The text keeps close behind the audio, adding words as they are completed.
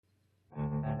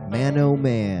Man, oh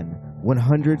man,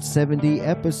 170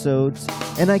 episodes,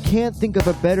 and I can't think of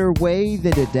a better way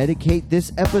than to dedicate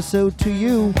this episode to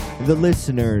you, the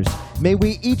listeners. May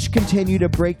we each continue to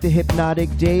break the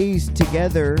hypnotic days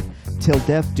together till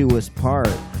death do us part.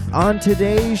 On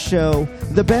today's show,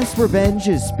 the best revenge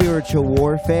is spiritual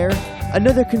warfare,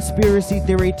 another conspiracy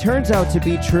theory turns out to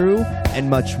be true, and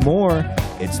much more.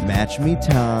 It's Match Me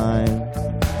time.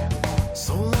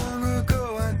 So long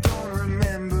ago, I don't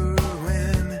remember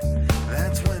when.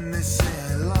 That's when they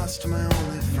say I lost my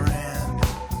only friend.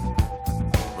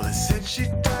 Well, they said she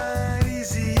died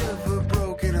easy of a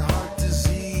broken heart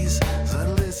disease. As I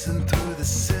listened through the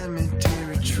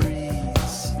cemetery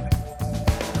trees.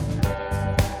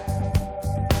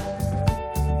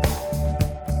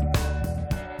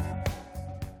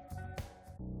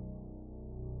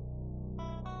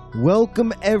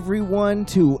 Welcome everyone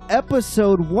to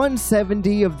episode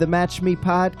 170 of the Match Me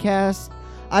podcast.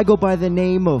 I go by the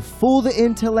name of Fool the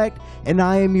Intellect, and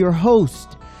I am your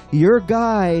host, your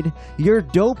guide, your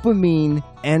dopamine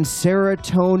and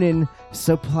serotonin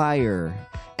supplier.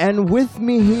 And with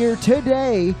me here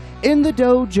today in the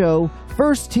dojo,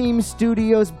 First Team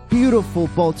Studios, beautiful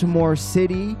Baltimore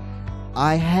City,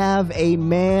 I have a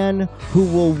man who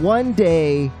will one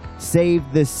day save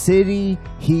the city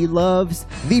he loves,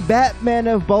 the Batman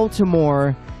of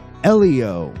Baltimore,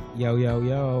 Elio. Yo, yo,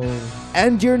 yo.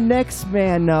 And your next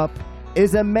man up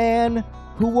is a man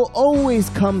who will always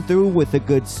come through with a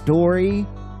good story.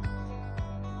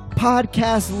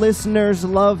 Podcast listeners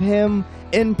love him.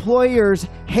 Employers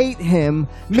hate him.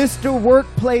 Mr.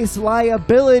 Workplace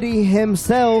Liability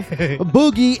himself,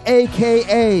 Boogie,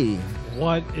 a.k.a.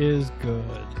 What is good?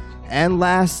 And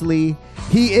lastly,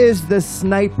 he is the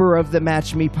sniper of the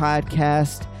Match Me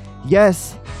podcast.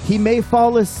 Yes, he may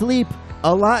fall asleep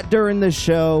a lot during the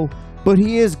show, but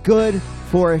he is good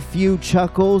for a few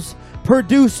chuckles.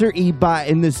 Producer Ebot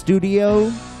in the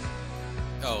studio.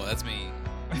 Oh, that's me.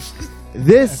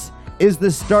 This is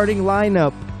the starting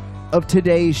lineup of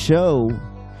today's show.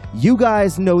 You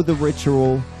guys know the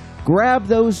ritual. Grab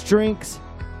those drinks,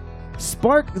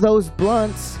 spark those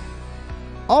blunts.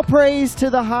 All praise to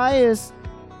the highest.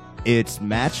 It's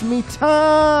Match Me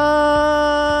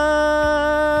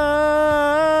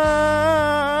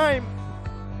time.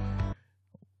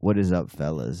 What is up,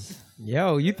 fellas?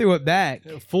 Yo, you threw it back.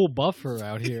 Full buffer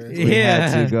out here. We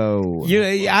had to go.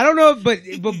 I don't know, but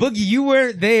Boogie, you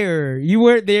weren't there. You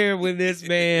weren't there when this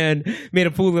man made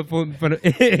a fool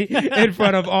in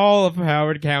front of all of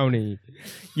Howard County.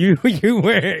 You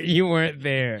weren't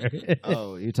there.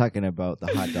 Oh, you're talking about the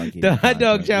hot dog eating The hot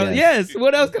dog contest. challenge. Yes.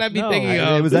 What else could I be thinking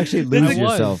of? It was actually lose It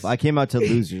was. yourself. I came out to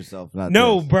lose yourself. Not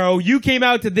No, this. bro. You came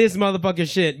out to this motherfucking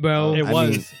shit, bro. It I was.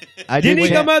 mean, I did Didn't he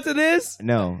cha- come out to this?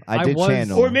 No, I I did was.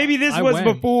 channel. Or maybe this I was went.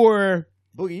 before.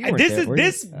 Boogie, you weren't This there, is were you?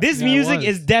 this Yeah, I music was.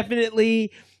 is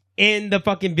definitely in the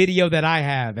fucking video that I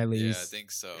have, at Yeah, I least. think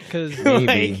so. Because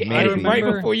Maybe, Like, maybe. right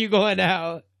before you going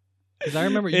out. I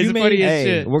remember It's you funny made as Hey,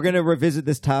 shit. we're gonna revisit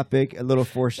this topic. A little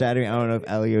foreshadowing. I don't know if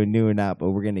Elio knew or not, but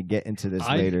we're gonna get into this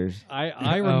later.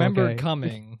 I remember okay.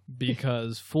 coming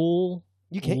because Fool.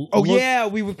 You can't. Oh, look- yeah,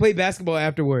 we would play basketball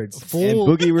afterwards. And Fool,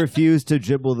 Boogie refused to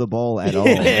dribble the ball at all.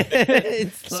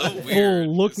 It's So so- weird.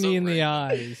 Fool looked So me in the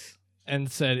random. eyes and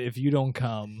said, "If you don't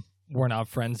come, we're not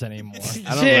friends anymore."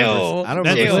 I don't Chill. remember- I don't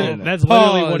Chill. remember saying that. That's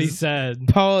literally what he Pause. said.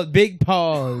 Pause, big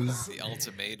pause. The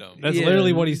ultimatum. That's Yeah.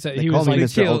 literally what he said. They He call was me like,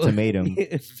 Mr. chill. Ultimatum.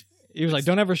 he was like,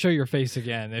 "Don't ever show your face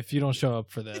again if you don't show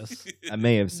up for this." I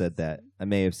may have said that.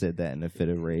 in a fit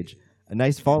of rage. A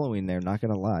nice following there. Not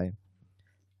gonna lie.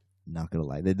 Not gonna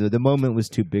lie. The moment was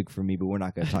too big for me, but we're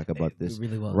not gonna talk about this It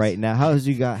really was. right now. How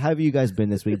have you guys been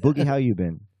this week? Boogie, how you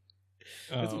been?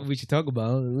 That's what we should talk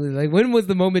about. Like, when was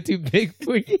the moment too big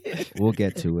for you? We'll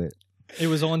get to it. It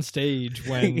was on stage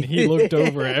when he looked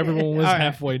over. Everyone was All right.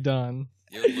 halfway done.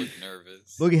 You look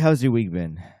nervous. Boogie, how's your week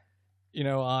been? You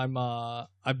know,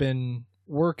 I've been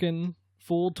working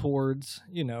full towards,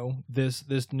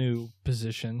 this new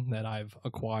position that I've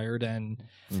acquired, and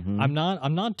Mhm.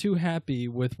 I'm not too happy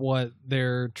with what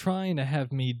they're trying to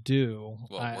have me do.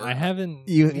 Well, I we're- haven't.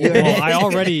 You- well, I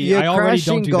already You're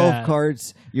crashing don't do golf that.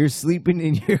 carts. You're sleeping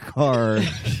in your car.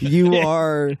 you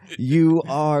are.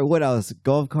 What else?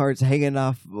 Golf carts hanging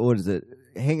off. What is it?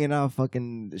 Hanging off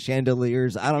fucking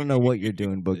chandeliers. I don't know what you're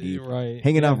doing, Boogie. Right.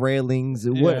 Hanging yeah. off railings.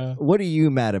 Yeah. What are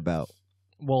you mad about?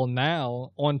 Well,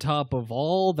 now on top of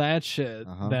all that shit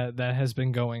Uh-huh. that has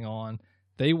been going on,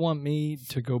 they want me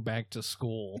to go back to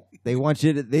school. They want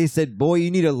you to. They said, "Boy, you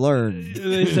need to learn."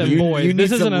 They said, you, "Boy, you need this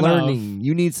some isn't enough." learning.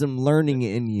 You need some learning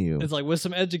in you. It's like with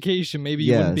some education, maybe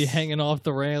you wouldn't be Yes. hanging off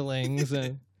the railings.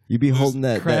 And You'd be holding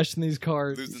that, crashing these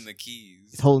carts. Losing the keys.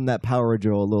 he's holding that Power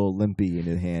Drill a little limpy in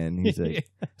his hand. He's like,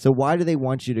 so why do they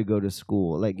want you to go to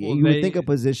school? Like, Well, you would they- think a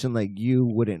position like you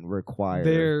wouldn't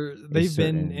require. They've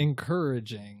certain- been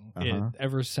encouraging it Uh-huh.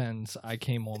 ever since I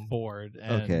came on board.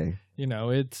 And, Okay. you know,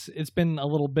 it's been a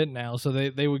little bit now, so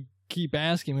they would keep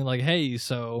asking me like, hey,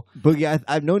 so Boogie,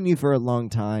 I've known you for a long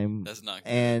time. That's not good.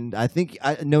 And I think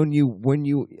I've known you when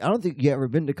I don't think you ever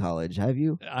been to college, have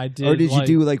you? I did. Or did you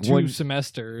do, like, 2 one-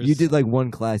 semesters? You did like one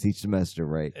class each semester,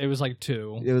 right? It was like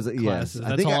 2 It was, yes. classes. I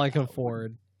That's think all I could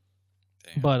afford.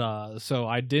 Damn. But so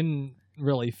I didn't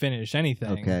really finish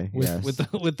anything. Okay, With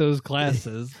yes. with those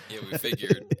classes. Yeah, we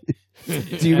figured.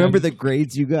 Do you remember the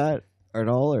grades you got at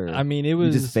all, or I mean, it you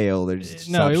was just failed or just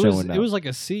no, stopped it was showing up? it was like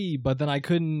a C, but then I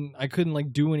couldn't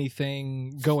like do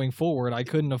anything going forward. I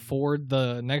couldn't afford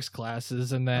the next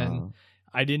classes, and then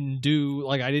I didn't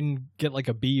get like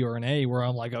a B or an A where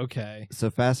I'm like, okay,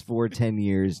 So fast forward 10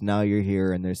 years, now you're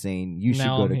here, and they're saying you should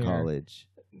Now go I'm to here. college.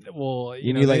 well,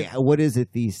 You know, like, what is a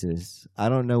thesis? I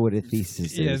don't know what a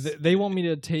thesis yeah, is. they want me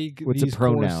to take What's a these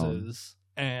pronoun? courses,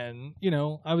 and you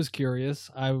know, I was curious.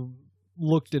 I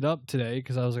looked it up today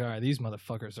because I was like, all right, these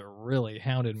motherfuckers are really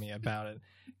hounding me about it.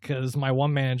 Because my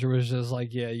one manager was just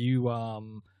like, yeah, you,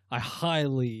 I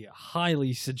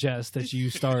highly suggest that you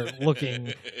start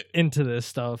looking into this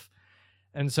stuff,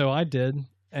 and so I did.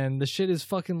 And the shit is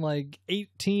fucking like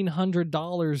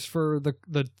 $1,800 for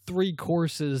the 3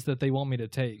 courses that they want me to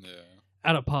take Yeah.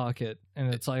 out of pocket,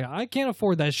 and it's like I can't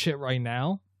afford that shit right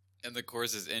now. And the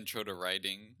course is intro to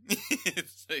writing.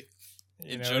 It's like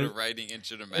You intro know, to writing,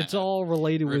 intro to math. it's all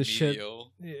related with shit.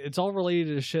 remedial. It's all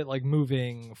related to shit like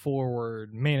moving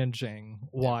forward, managing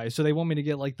wise. So they want me to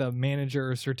get like the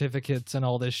manager certificates and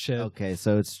all this shit. Okay,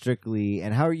 so it's strictly.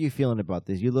 And how are you feeling about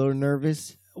this? You a little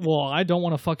nervous? Well, I don't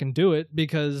want to fucking do it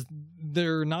because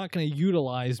they're not going to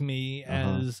utilize me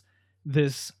as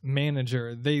this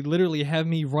manager. They literally have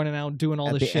me running out doing all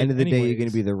At this the shit. end of the day, you're anyways. going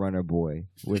to be the runner boy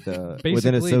with a with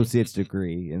an Basically- associate's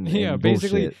degree. And Yeah, and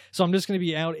basically. bullshit. So I'm just going to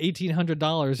be out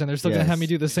 $1,800, and they're still going to have me Yes.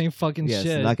 do the same fucking Yes,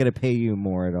 shit. not going to pay you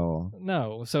more at all.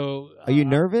 No. So Are you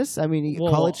nervous? I mean,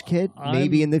 well, college kid,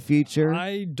 maybe I'm- in the future.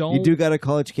 I don't. You do got a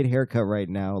college kid haircut right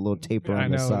now, a little taper I on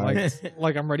the know, side.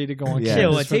 like I'm ready to go on. Yeah.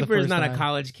 Chill, campus a for the taper is first not a time.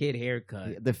 college kid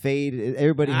haircut. The fade,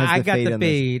 everybody has I the got fade the on this.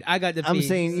 fade. I got the fade. I'm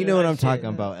saying, you know what I'm talking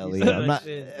about, Elliot. I'm not.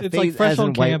 It's fade like fresh as in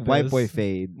on white campus. boy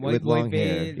fade White with boy long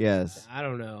hair. fade. Yes. I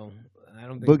don't know. I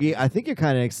don't think Boogie, I think you're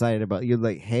kind of excited about. You're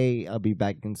like, hey, I'll be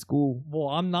back in school. Well,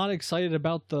 I'm not excited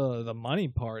about the money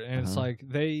part, and it's Uh-huh. like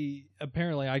they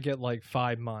apparently I get like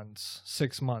 5 months,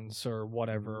 6 months, or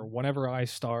whatever. Whenever I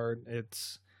start,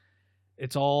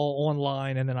 it's all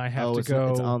online, and then I have to it's,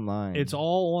 go. it's online. It's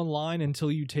all online until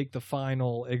you take the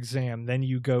final exam. Then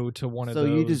you go to one of so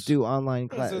those. you just do online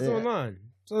So class. it's online.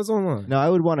 So it's online. No, I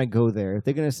would want to go there. If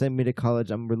they're gonna send me to college,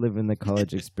 I'm reliving the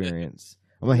college experience.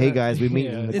 I'm like, hey guys, we meet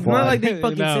in the It's quad. not like they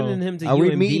fucking No. sending him to Are we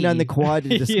UMB. meeting on the quad to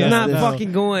discuss Yeah, It's not this? no.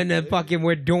 fucking going to fucking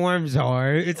where dorms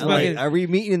are. It's Like, fucking. are we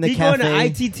meeting in the He cafe?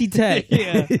 going to ITT Tech.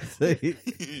 Yeah. It's like-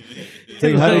 it's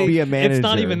like how to be a manager. It's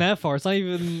not even that far. It's not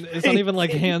even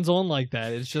like hands on like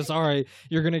that. It's just all right.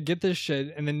 You're gonna get this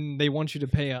shit, and then they want you to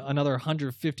pay another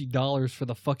 $150 for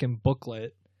the fucking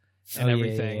booklet and Oh, yeah,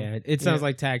 everything. yeah. It sounds Yeah.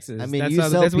 like taxes. I mean, that's, you how-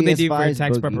 sell that's what they do for PS5s,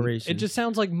 tax Boogie. preparation. It just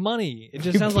sounds like money. It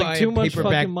just You sounds buy like a too much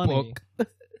paperback fucking money. book.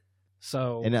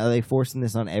 So, And are they forcing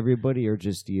this on everybody or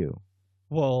just you?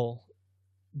 well,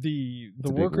 the It's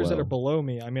a big workers that well. are below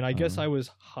me. I mean, I guess Uh-huh. I was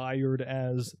hired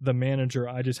as the manager.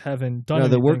 I just haven't done No,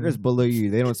 the anything. workers below you,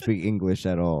 they don't speak English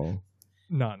at all.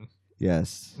 None.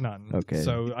 Yes. None. Okay.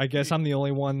 So I guess I'm the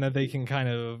only one that they can kind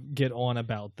of get on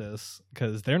about this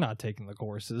because they're not taking the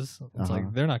courses. It's Uh-huh.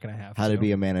 like they're not going to have How to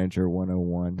be a manager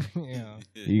 101. yeah.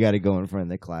 You got to go in front of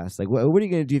the class. Like, what are you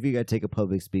going to do if you got to take a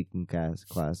public speaking class?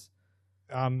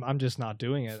 I'm just not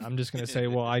doing it. I'm just going to say,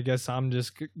 well, I guess I'm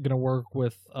just going to work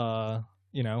with,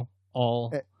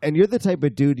 all. And you're the type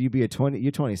of dude, you're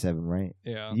 27, right?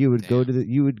 Yeah. You would go Damn.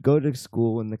 you would go to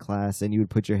school in the class and you would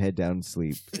put your head down and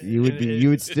sleep. You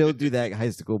would still do that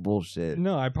high school bullshit.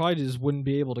 No, I probably just wouldn't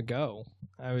be able to go.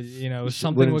 I would,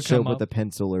 something Wouldn't would show come up up. with a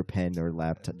pencil or pen or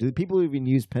laptop. Do people even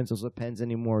use pencils or pens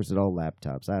anymore? Or is it all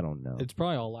laptops? I don't know. It's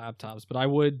probably all laptops, but I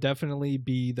would definitely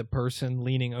be the person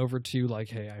leaning over to you like,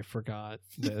 hey, I forgot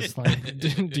this. Like,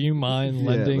 do you mind Yeah,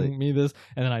 lending like- me this?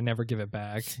 And then I never give it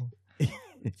back.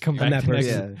 Come I'm back that the next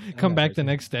person. Yeah. come I'm back that the person.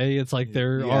 next day. It's like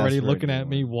they're You already ask for a looking new at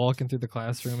me one. walking through the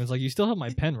classroom. It's like, you still have my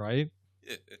pen, right?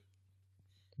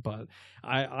 But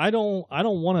I don't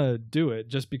want to do it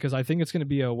just because I think it's going to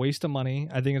be a waste of money.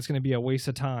 I think it's going to be a waste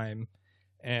of time.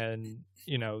 and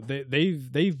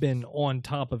they've been on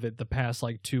top of it the past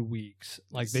like 2 weeks.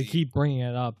 Like they keep bringing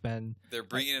it up, and they're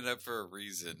bringing it up for a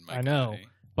reason. I know,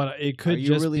 but it could Are you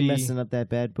just really be messing up that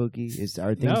bad, Boogie?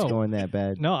 Are things No. going that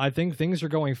bad? No, I think things are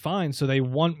going fine. So they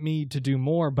want me to do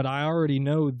more, but I already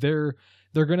know they're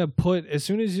gonna put, as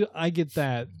soon as I get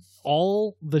that,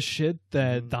 all the shit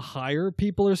that the higher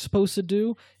people are supposed to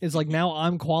do is like, now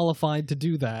I'm qualified to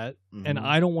do that, and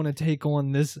I don't want to take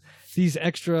on these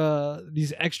extra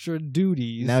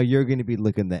duties. Now you're going to be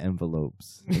looking the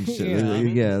envelopes and shit.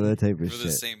 Yeah, that type of for shit.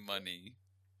 the same money.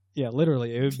 Yeah,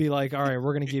 literally, it would be like, all right,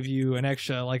 we're gonna give you an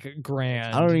extra like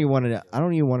 $1,000. I don't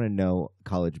even want to know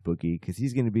College Boogie because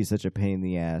he's going to be such a pain in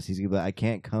the ass. He's going to be like, I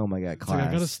can't come. I got It's class. like,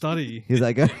 I gotta study. He's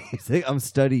like, I'm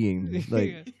studying.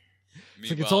 Like, It's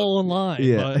like it's all online,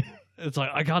 Yeah. but it's like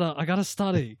I gotta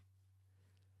study.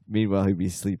 meanwhile, he'd be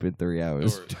sleeping 3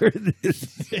 hours Or- during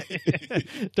this.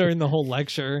 During the whole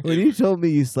lecture. When you told me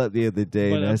you slept the other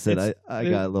day, But, and I said I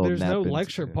got a little There's nap no in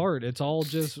lecture today. part. It's all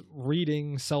just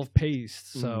reading,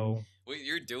 self-paced. So Wait,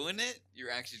 you're doing it?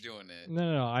 You're actually doing it?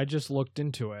 no. I just looked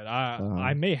into it.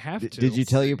 I may have to. Did you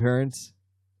tell your parents?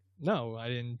 No, I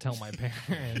didn't tell my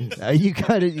parents.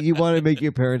 You want to make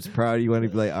your parents proud. You want to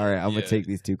be like, all right, I'm gonna Yeah. take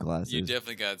these 2 classes. You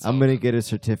definitely got. I'm gonna get a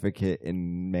certificate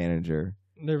in manager.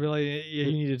 They're really, yeah,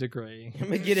 you need a degree. I'm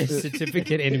gonna get a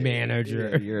certificate in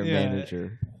manager. You're a Yeah.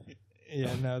 manager.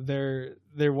 Yeah, no,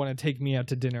 they want to take me out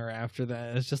to dinner after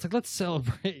that. It's just like, let's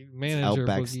celebrate manager.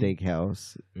 Outback Boogie.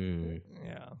 Steakhouse. Mm.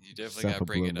 Yeah. You definitely got to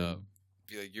bring it Self-blooming. up.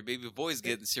 Be like, your baby boy's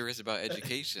getting serious about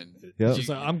education. Yep. She's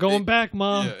like, I'm going back,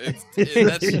 Mom. Yeah,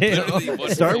 that's literally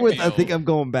what Start with, we I think I'm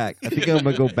going back. I think I'm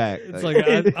gonna go back. It's like,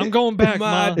 I'm going back,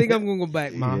 Ma, Mom. I think I'm gonna go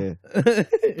back, Ma. Yeah.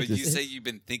 But you say you've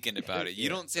been thinking about it. You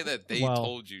don't say that they Well-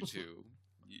 told you to.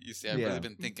 You say, I've Yeah. really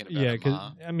been thinking about Yeah, it, because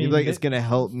Ma. I mean, You're like, it's gonna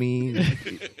help me.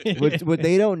 What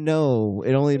they don't know,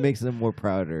 it only makes them more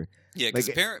prouder. Yeah, because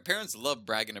like- parents love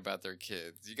bragging about their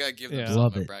kids. You got to give them Yeah. something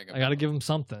Love to it. brag about. I got to give him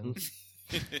something.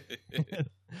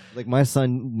 Like my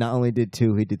son not only did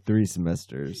 2, he did 3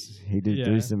 semesters. He did Yeah.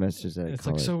 3 semesters at It's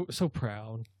college. like so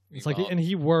proud. It's like, Meanwhile- and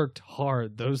he worked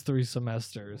hard those 3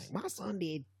 semesters. My son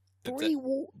did That's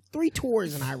three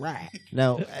tours in Iraq.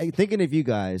 Now, thinking of you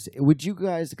guys, would you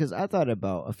guys? Because I thought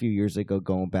about a few years ago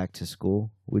going back to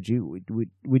school. Would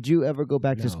you ever go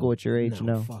back to No. school at your age?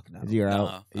 No, fuck no. you're Nah,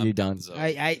 out. I'm You're done. donezo.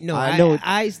 I know. I I know know. it-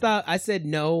 I stopped. I said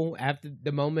no after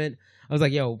the moment. I was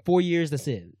like, "Yo, 4 years. That's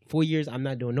it. 4 years. I'm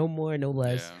not doing no more, no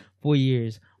less. Yeah. 4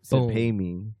 years. So Boom. pay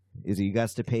me. Is it you got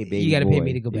to pay baby? You gotta boy. pay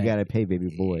me to go back. You got to pay baby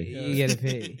boy. You gotta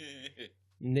pay.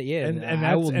 Yeah, And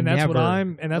I will that's never, what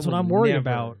that's I what I'm will worried never.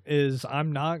 about is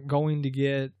I'm not going to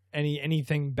get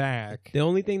anything back. The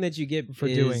only thing that you get For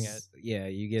is, doing it. Yeah,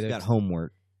 you He's get got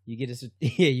homework. You get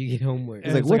you get homework.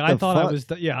 And like, it's what I the thought fuck? I was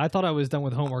I thought I was done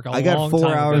with homework. I got long 4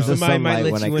 time hours ago. of Somebody might sunlight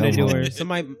let when you I in a come door.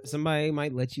 home. Somebody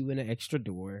might let you in an extra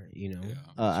door. You know. Yeah.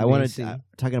 I You wanted may see.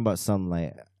 talking about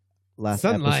sunlight.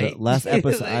 Sunlight. Last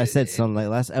episode, I said sunlight.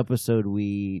 Last episode,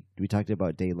 we talked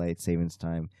about daylight savings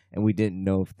time, and we didn't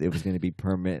know if it was going to be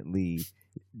permanently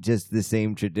just the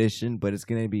same tradition, but it's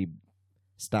going to be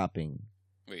stopping.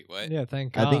 Wait, what? Yeah,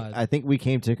 thank God. I think we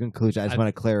came to a conclusion. I just want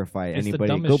to clarify. it's the Anybody,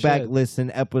 dumbest go back, shit. listen,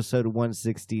 episode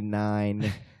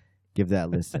 169. Give that a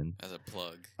listen. As a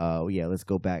plug. Yeah, let's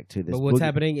go back to this. But what's Boogie-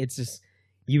 happening? It's just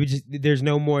you would just. There's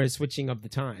no more switching of the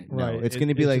time. No, Right, it's going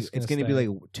to be like just it's going to be like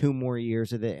 2 more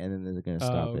years of it, and then they're going to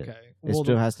stop it. okay. It Well,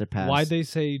 still has to pass. why'd they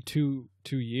say 2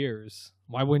 years?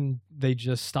 Why wouldn't they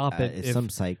just stop it? it's if, some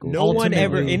cycle. No one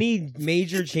ever. Ultimately- Any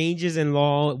major changes in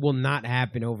law will not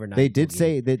happen overnight. They did Boogie.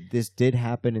 say that this did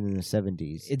happen in the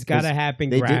 70s. it's got to happen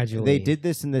They gradually. they did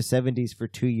this in the 70s for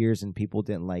 2 years, and people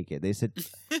didn't like it. They said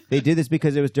they did this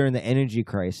because it was during the energy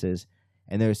crisis,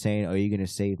 and they were saying, "Oh, you're going to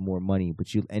save more money,"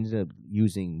 but you ended up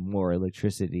using more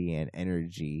electricity and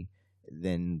energy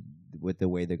than with the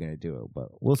way they're going to do it.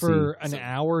 But we'll for see. an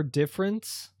hour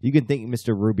difference. You can thank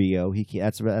Mr. Rubio.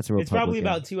 That's a Republican. It's probably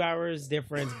about 2 hours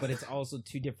difference, but it's also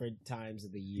 2 different times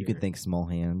of the year. You can thank small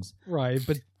hands. Right,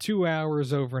 but 2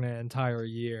 hours over an entire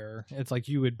year, it's like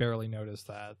you would barely notice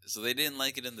that. So they didn't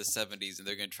like it in the 70s, and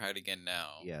they're going to try it again now.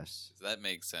 Yes. So that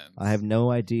makes sense. I have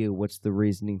no idea what's the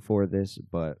reasoning for this,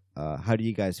 but how do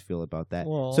you guys feel about that?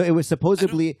 Well, So it was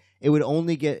supposedly it would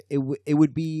only get it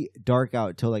would be dark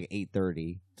out till like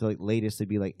 8:30. So like latest it'd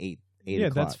be like 8 yeah,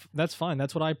 o'clock. that's fine.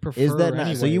 That's what I prefer. Is that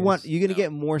not? So you're anyways. gonna No.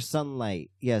 get more sunlight?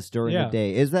 Yes, during Yeah. the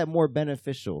day. Is that more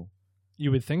beneficial?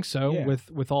 You would think so Yeah.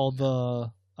 with all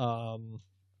the So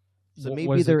what maybe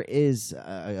was there it? is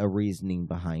a reasoning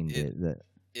behind It- it. That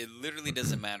It literally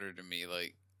doesn't matter to me.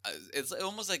 Like, it's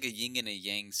almost like a yin and a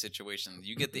yang situation.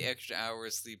 You get the extra hour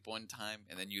of sleep one time,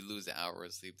 and then you lose an hour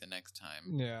of sleep the next time.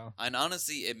 Yeah. And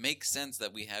honestly, it makes sense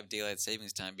that we have daylight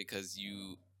savings time because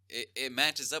it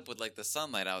matches up with like the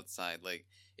sunlight outside. Like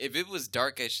if it was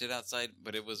dark as shit outside,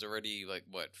 but it was already like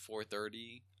what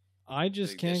 4:30. I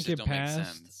just Like, that can't shit get don't make past.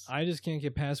 sense. I just can't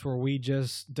get past where we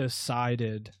just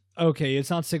decided. Okay, it's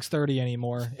not 6:30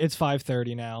 anymore. It's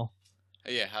 5:30 now.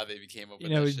 Yeah, how they became up with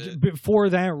You know, that shit. for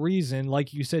that reason,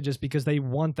 like you said, just because they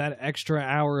want that extra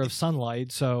hour of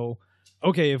sunlight. So,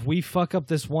 okay, if we fuck up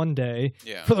this one day,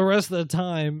 Yeah, for the rest of the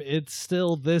time, it's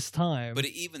still this time. but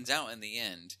it evens out in the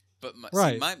end. But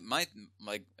Right. my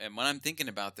like, and when I'm thinking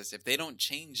about this, if they don't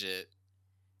change it,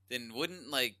 then wouldn't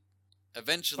like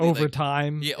eventually over like,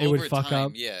 time, yeah, it over would fuck time,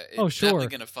 up. Yeah, it's Oh, sure. definitely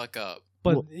gonna fuck up.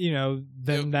 But Well-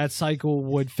 then It- that cycle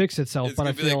would fix itself. It's But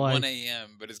I gonna be feel like like 1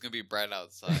 a.m., but it's gonna be bright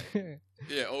outside.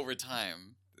 Yeah, over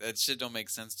time, that shit don't make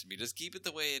sense to me. Just keep it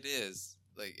the way it is.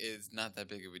 Like it's not that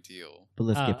big of a deal. But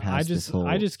let's get past this whole.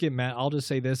 I just get mad. I'll just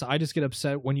say this. I just get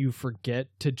upset when you forget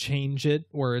to change it,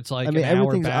 where it's like I mean, an hour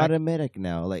everything's back. automatic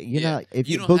now. Like you're Yeah, not. If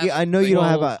you you, don't Boogie, have- I know like, you don't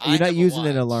have well, a. I You're not have a using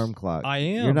an watch. alarm clock. I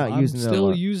am. You're not I'm using an still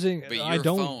alarm. using. But I your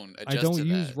don't. phone I adjusts don't to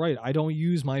use that. right. I don't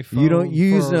use my phone. You don't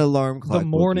use for an alarm clock. the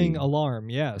morning Boogie. alarm.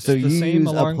 Yes. So the you same use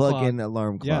a alarm plug-in clock.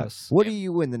 alarm clock. Yes. What Yeah. are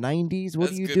you in the 90s? What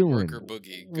That's are you good doing? Worker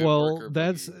Boogie. Good Well, worker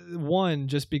that's Boogie. one.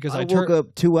 Just because I I woke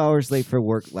up 2 hours late for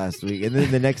work last week, and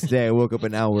then the next day I woke up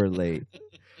an hour late.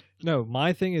 No,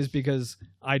 my thing is because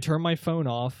I turn my phone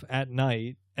off at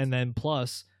night, and then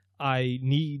plus I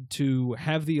need to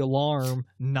have the alarm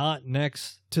not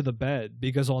next to the bed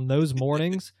because on those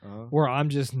mornings where I'm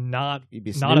just not You'd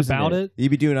be not snoozing about it. You'd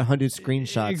be doing 100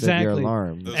 screenshots of Exactly. your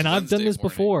alarm. Those And I've done Wednesday this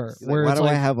before, mornings. where Why it's do I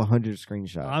like have 100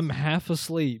 screenshots? I'm half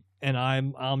asleep and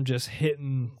I'm just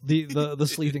hitting the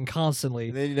sleeping constantly.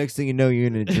 And then the next thing you know, you're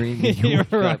in a dream. And you You're wake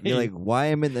up. You're right. like, why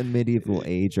am I in the medieval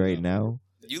age right now?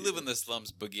 You live in the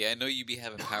slums, Boogie. I know you be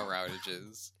having power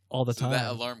outages. All the So that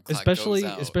time, alarm clock especially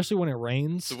goes out. especially when it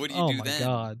rains. So what do you oh do my then?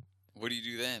 god! What do you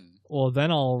do then? Well,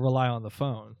 then I'll rely on the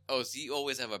phone. Oh, so you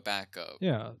always have a backup.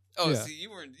 Yeah. Oh, yeah. see,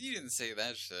 you didn't say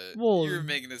that shit. Well, you were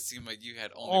making it seem like you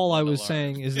had only All one I was alarm.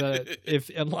 saying is that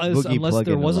Boogie unless there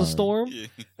plug-in was a alarm. storm, Yeah.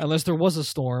 unless there was a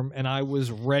storm, and I was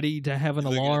ready to have an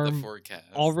Looking at the alarm forecast.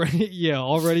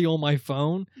 already on my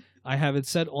phone. I have it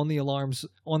set on the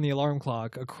alarm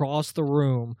clock across the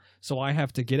room, so I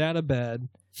have to get out of bed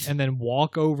and then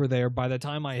walk over there. By the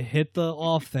time I hit the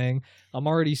off thing, I'm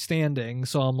already standing,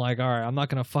 so I'm like, all right, I'm not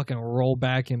gonna fucking roll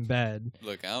back in bed.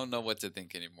 Look, I don't know what to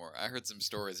think anymore. I heard some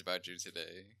stories about you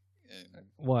today, and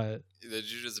What?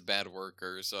 that you're just a bad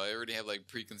worker. So I already have like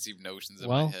preconceived notions in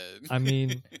Well, my head. I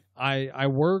mean, I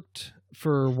worked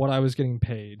for what I was getting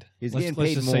paid. He's Let's getting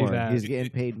paid just say more. that. He's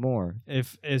getting paid more.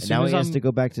 If as And soon now as he has I'm to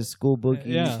go back to school, Boogie.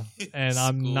 yeah, and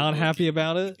I'm School not happy Boogie.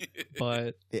 about it,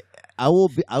 but I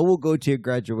will go to your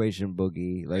graduation,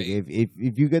 Boogie. Like Right.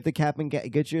 if you get the cap and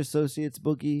get your associates,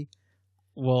 Boogie.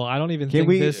 well, I don't even Can think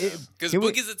we- this. Because Can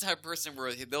we- Boogie's the type of person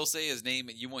where they'll say his name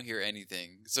and you won't hear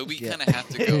anything. So we Yeah. kind of have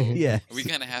to go. Yeah. We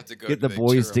kind of have to go. Get to the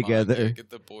boys cheer 'em on. together. Yeah, get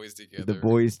the boys together. The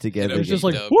boys together. It's just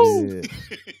like, dubs. woo!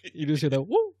 Yeah. You just hear that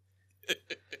woo.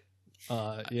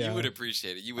 Yeah. You would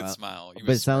appreciate it. You would smile. You But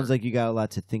would it sounds smirk. like you got a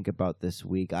lot to think about this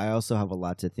week. I also have a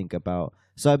lot to think about.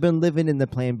 So I've been living in the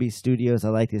Plan B studios. I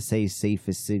like to say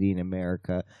safest city in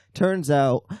America. Turns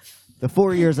out the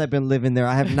 4 years I've been living there,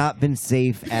 I have not been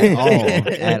safe at all.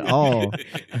 At all.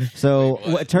 So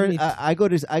Wait, what? I go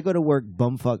to work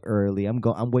bumfuck early. I'm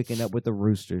waking up with the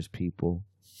roosters, people.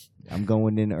 I'm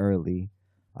going in early.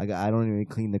 I don't even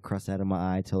clean the crust out of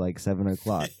my eye till like 7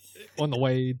 o'clock. On the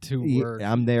way to work.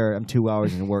 I'm there. I'm 2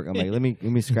 hours in work. I'm like, let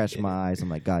me scratch my eyes. I'm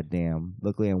like, God damn.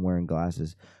 Luckily, I'm wearing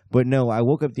glasses. But no, I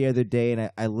woke up the other day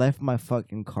and I left my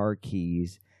fucking car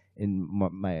keys and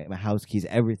my house keys,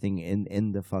 everything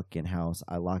in the fucking house.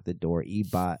 I locked the door.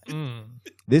 E-bot.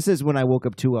 This is when I woke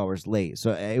up 2 hours late.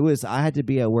 So I had to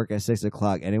be at work at 6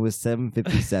 o'clock and it was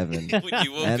 7:57. when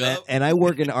you woke up. and I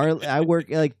work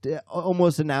like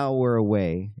almost an hour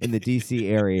away in the DC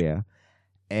area.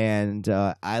 And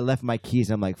I left my keys.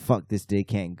 And I'm like, fuck, this day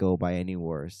can't go by any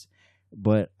worse.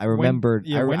 But I remembered.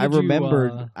 when I did you,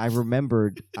 remembered. I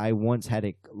remembered. I once had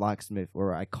a locksmith,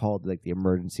 or I called like the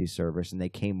emergency service, and they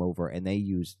came over and they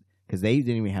used because they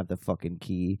didn't even have the fucking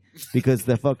key because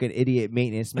the fucking idiot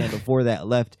maintenance man before that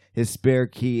left his spare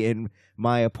key in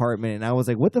my apartment, and I was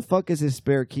like, "What the fuck is his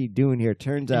spare key doing here?"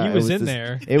 Turns out He was it in the,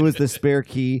 there. It was the spare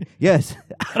key. Yes,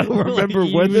 I don't remember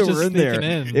He when was they just were in there.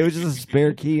 sneaking in. It was just a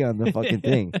spare key on the fucking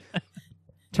thing.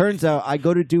 Turns out I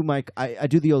go to do I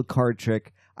do the old card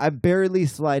trick. I barely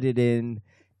slide it in,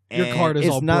 Your and card is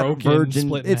it's all not broken, virgin.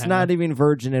 split in It's half. not even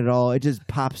virgin at all. It just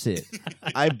pops it.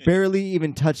 I barely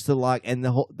even touch the lock, and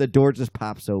the door just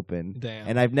pops open. Damn.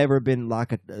 And I've never been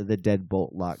the deadbolt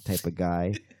lock type of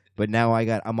guy, but now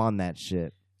I'm on that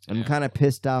shit. I'm Yeah. kind of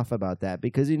pissed off about that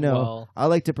because Well- I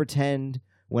like to pretend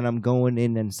when I'm going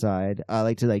inside. I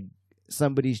like to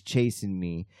somebody's chasing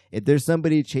me. If there's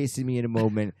somebody chasing me in a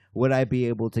moment, would I be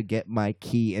able to get my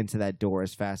key into that door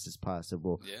as fast as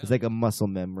possible? Yeah. It's like a muscle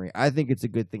memory. I think it's a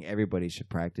good thing everybody should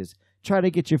practice. Try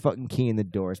to get your fucking key in the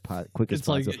door as quick as It's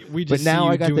like possible. we But just now see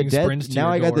you I got the doing dead. sprints to Now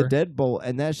your I got the door. deadbolt,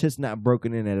 and that shit's not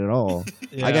broken in it at all.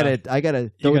 Yeah. I gotta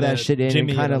You throw gotta that shit in jimmy and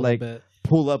it kind a of little like bit.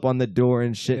 pull up on the door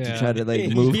and shit to Yeah. try to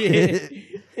move it.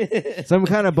 So I'm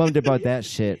kind of bummed about that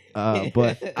shit.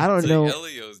 But I don't It's know. like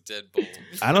Elio's deadbolt.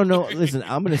 I don't know. Listen,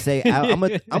 I'm gonna say I'm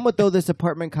gonna throw this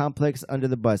apartment complex under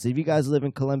the bus. If you guys live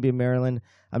in Columbia, Maryland,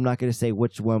 I'm not gonna say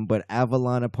which one, but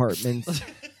Avalon Apartments.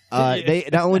 They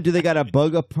not only do they got a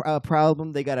bug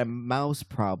problem, they got a mouse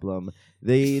problem.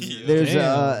 There's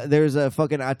a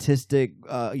fucking autistic.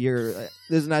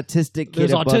 There's an autistic kid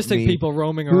There's above autistic me people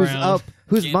roaming who's around. up,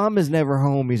 whose Can't- mom is never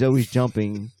home. He's always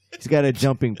jumping. He's got a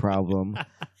jumping problem.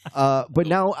 But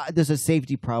now there's a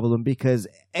safety problem because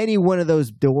any one of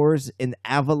those doors in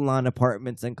Avalon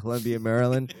Apartments in Columbia,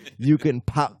 Maryland, you can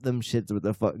pop them shits with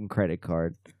a fucking credit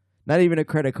card. Not even a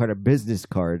credit card, a business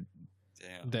card.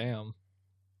 Damn.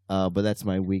 Damn. But that's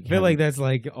my week. I feel like that's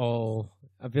like all.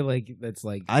 I feel like that's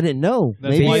like I didn't know.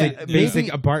 That's Maybe, why basic, they- basic maybe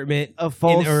apartment. a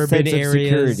false urban sense of areas.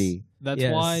 security. That's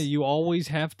Yes. why you always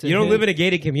have to. You don't hit- live in a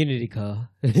gated community, Carl.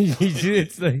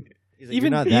 It's like He's like, "You're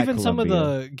even not that some of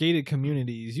Columbia." the gated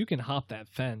communities, you can hop that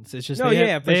fence. It's just No, they yeah,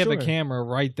 have, for they have a sure. camera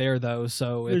right there though,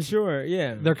 so for it's, sure,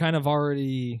 yeah, they're kind of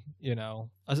already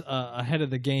ahead of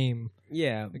the game.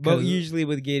 yeah. But because- usually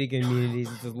with gated communities,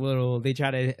 it's a little. They try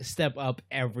to step up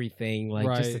everything, like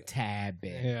just a Right. tad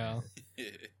bit. Yeah,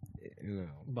 You know.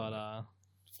 but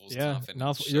Full yeah, confidence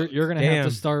now shut. you're gonna have Damn.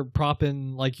 to start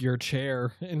propping like your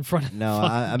chair in front of. No, the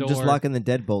fucking I'm just door. locking the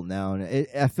deadbolt now, and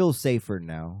I feel safer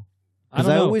now. I Because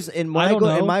don't I know. always in I don't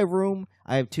in know. my room,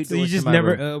 I have two So doors. you just to my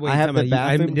never. room. Wait, I have time the out.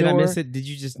 bathroom Did I door. miss it? Did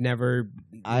you just never?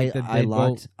 I make the I deadbolt?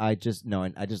 locked. I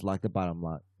just locked the bottom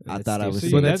lock. I That's thought I was. stupid.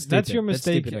 See, Well, that's stupid. your That's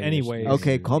mistake stupid on your anyway. shit.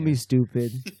 Okay, call me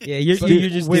stupid. Yeah, you're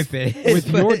just with- stupid. with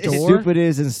your door- Stupid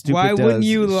is and stupid Why wouldn't does.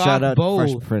 you lock Shout out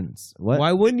Fresh both? Prince. What?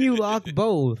 Why wouldn't you lock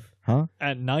both? Huh?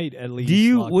 At night, at least. Do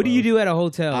you? lock What do you both. do at a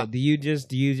hotel? I- do you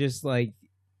just like?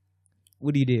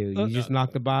 What do you do? You just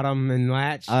lock the bottom and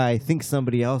latch? I think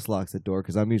somebody else locks the door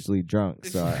because I'm usually drunk.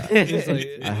 So It's like-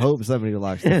 I hope somebody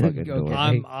locks the fucking door.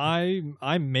 Okay.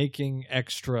 I'm making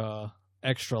extra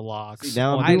locks. See,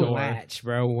 now on I'm I the doing- door. latch,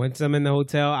 bro. Once I'm in the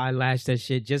hotel, I latch that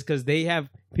shit just because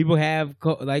people have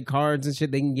like cards and shit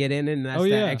they can get in, and that's Oh, that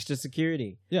yeah. extra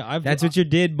security. Yeah, That's what your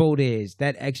deadbolt is.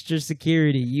 That extra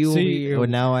security. You over See, here Well,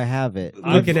 now I have it.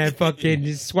 looking at fucking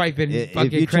just swiping If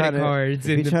fucking you try credit to- cards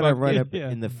If in you the try to fucking run up yeah,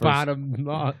 in the first, bottom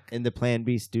lock. in the Plan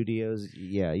B studios,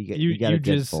 yeah, you you got a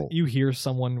just deadbolt. you hear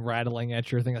someone rattling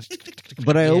at your thing.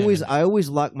 But I Yeah. always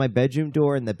lock my bedroom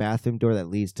door and the bathroom door that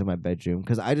leads to my bedroom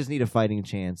because I just need a fighting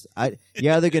chance.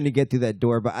 They're gonna get through that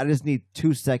door, but I just need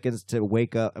 2 seconds to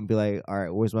wake up and be like, all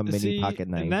right, where's my mini See, pocket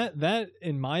knife? and that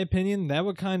in my opinion, that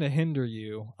would kind of hinder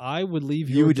you. I would leave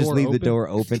You your would just door leave the open. door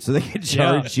open so they can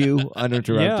charge you Yeah,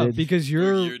 uninterrupted. because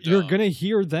your you're job. gonna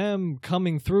hear them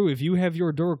coming through. If you have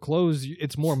your door closed,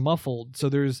 it's more muffled, so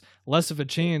there's less of a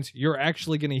chance you're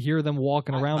actually gonna hear them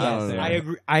walking around I out don't there.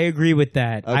 know. I agree with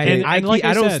that. Okay. I And like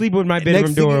I don't said, sleep with my Next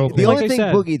bedroom thing door you- open. The Like only I thing,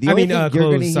 said- Boogie, the I only mean, thing you're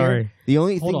closed, gonna hear, sorry. the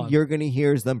only Hold thing on. you're gonna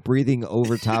hear is them breathing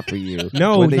over top of you.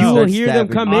 No, when they you will start hear them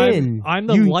stabbing come you. in. I'm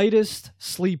the You- lightest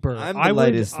sleeper. I'm the I would-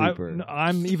 lightest sleeper.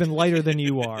 I'm even lighter than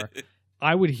you are.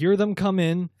 I would hear them come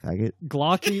in. Faggot.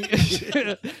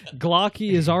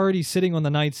 Glocky is already sitting on the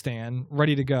nightstand,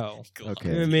 ready to go. You know what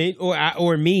Okay. I mean?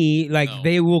 Or me, like No.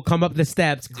 they will come up the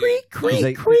steps. Creak, creak,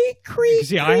 like- creak, creak.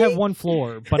 See, I have one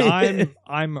floor, but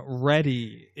I'm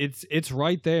ready. It's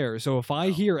right there. So if I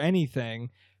hear anything,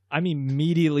 I'm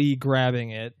immediately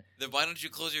grabbing it. Then why don't you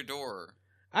close your door?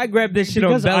 I grab this shit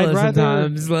Because on I'd Bella rather-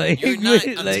 sometimes. Like, You're not.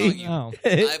 I'm like- telling you. Oh.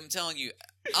 I'm telling you.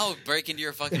 I'll break into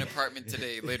your fucking apartment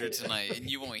today, later tonight, and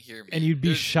you won't hear me. And you'd be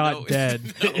There's shot no- dead.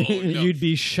 No, no. You'd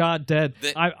be shot dead.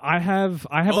 The- I have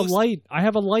a Most- light. I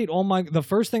have a light on my. The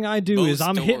first thing I do is Most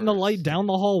I'm hitting the doors. light down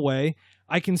the hallway.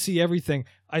 I can see everything.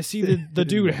 I see the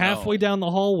dude halfway down the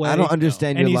hallway. I don't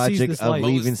understand and your he sees logic this of light.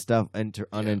 leaving stuff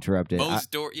uninterrupted.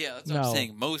 Most door, yeah, that's what I'm No.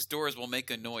 saying. Most doors will make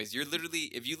a noise. You're literally,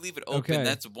 if you leave it open, Okay.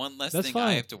 that's one less That's thing fine.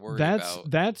 I have to worry about.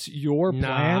 That's your plan.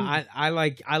 Nah,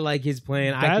 I like his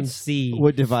plan. I can That's see.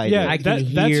 What divided? yeah, I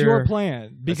can that's hear- your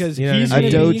plan because you know he's what I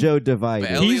A gonna mean? be, dojo But divided.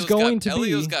 He's Elio's going got, to be-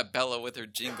 Elio's got Bella with her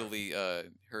jingly,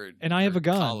 her. And I have her a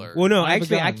gun. collar. Well, no, I have a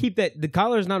actually, I gun. keep the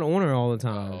collar's not on her all the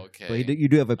time. Oh, okay. But you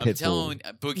do have a I'm pit bull. telling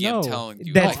Boogie, No. I'm telling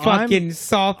you. That's like, I'm- fucking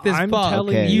soft as I'm fuck. telling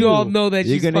Okay. You you. all know that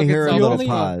You're she's gonna fucking hear a soft. The little only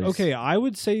pause. okay, I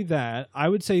would say that. I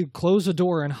would say close the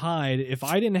door and hide if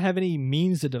I didn't have any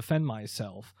means to defend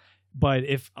myself. But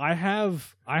if I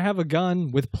have a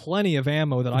gun with plenty of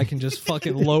ammo that I can just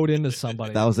fucking load into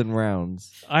somebody. 1,000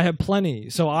 rounds. I have plenty.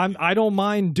 So I don't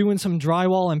mind doing some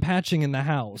drywall and patching in the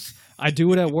house. I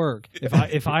do it at work.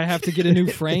 If I have to get a new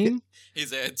frame,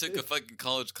 he's like, I took a fucking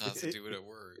college class to do it at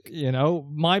work. you know,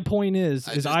 my point is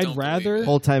I just I'd don't rather believe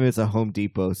Whole time it's a Home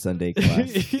Depot Sunday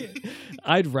class.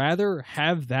 I'd rather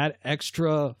have that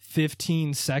extra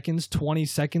 15 seconds, 20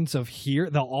 seconds of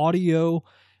the audio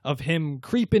of him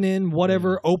creeping in,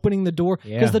 whatever, opening the door,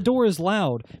 because Yeah. the door is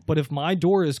loud. But if my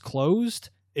door is closed,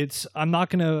 I'm not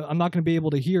gonna be able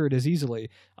to hear it as easily.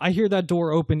 I hear that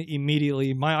door open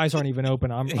immediately. My eyes aren't even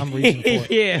open. I'm reaching for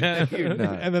it. Yeah. You're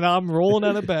not. And then I'm rolling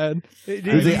out of bed. He's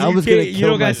like, I was gonna You kill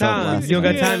don't got myself time. last You don't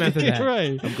got night. time after that.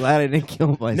 Right. I'm glad I didn't kill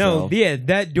myself. No, yeah,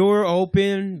 that door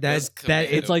open. That's That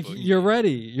commando It's like boogie. you're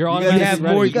ready. You're You automatically guys, have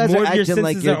ready. more- you guys are of your acting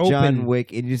like senses you're are John open.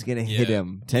 Wick and you're just gonna hit Yeah.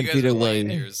 him 10 You feet guys are lying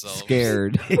away, to yourselves.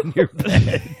 scared in your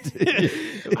bed.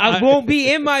 I won't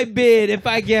be in my bed if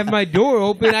I get my door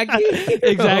open. I can't.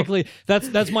 Exactly.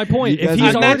 That's my point. You If guys he's are-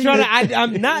 I'm not already trying to.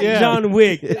 I'm not Yeah. John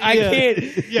Wick. I Yeah.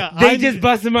 can't. Yeah, They just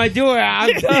busted my door.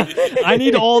 I'm done. I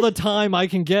need all the time I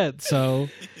can get. So,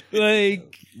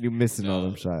 like. You're missing all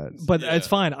them shots. but Yeah. it's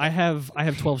fine. I have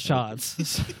 12 shots.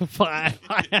 So if I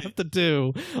have to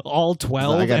do all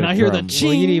 12, I got and a I hear the drum. ching.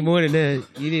 Well, you need more than that.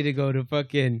 You need to go to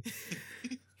fucking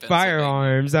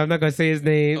firearms. I'm not gonna say his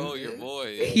name. Oh, your boy.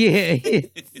 Yeah,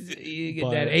 you get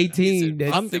But- that 18.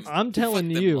 That's I'm telling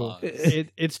Fuck them you, laws.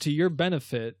 it's to your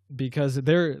benefit because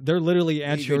they're literally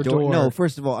at your door. No,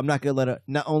 first of all, I'm not gonna let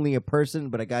not only a person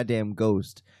but a goddamn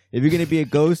ghost. If you're gonna be a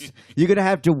ghost, you're gonna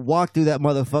have to walk through that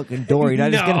motherfucking door. You're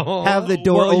not just No. gonna have the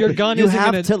door Well, open. your gun you isn't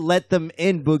have gonna- to let them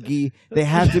in, Boogie. They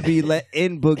have to be let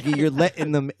in, Boogie. You're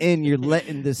letting them in. You're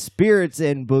letting the spirits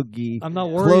in, Boogie. I'm not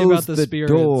worried Close about the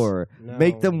spirits. door. No.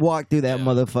 Make them walk through that Yeah.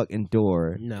 motherfucking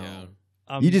door. no. Yeah.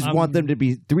 You just want them to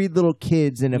be three little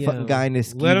kids and a Yeah. fucking guy in a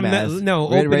ski Let them mask. no.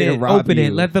 ready Open to it. rob Open you.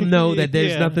 it. Let them know that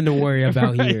there's Yeah. nothing to worry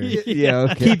about Right. here. Yeah,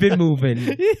 okay. Keep it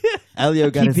moving. Elio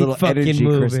got Keep his it little fucking energy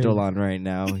moving. crystal on right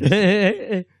now.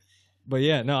 But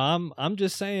yeah, no, I'm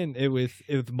just saying it with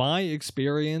my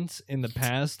experience in the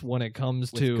past when it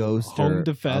comes With to ghost home or-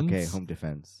 defense. Okay, home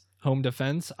defense. home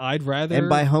defense. I'd rather And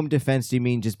by home defense, do you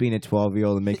mean just being a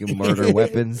 12-year-old and making murder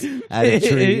weapons at a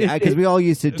tree? Because we all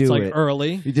used to it's do like it.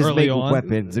 early. You just early make on.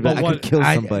 weapons. But I what- could kill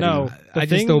I- somebody. no, the I just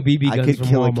thing- stole BB I guns could from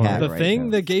kill a Walmart. cat. The right thing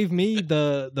now. that gave me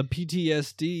the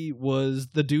PTSD was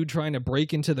the dude trying to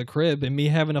break into the crib and me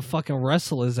having to fucking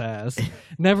wrestle his ass.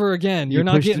 Never again. You're You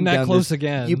not pushed getting him that down close the-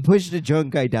 again. You pushed a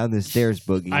drunk guy down the stairs,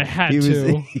 Boogie. I had He was-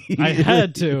 to. I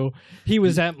had to. He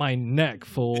was at my neck,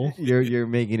 fool. You're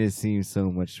making it seem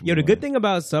so much. Yo, the more. good thing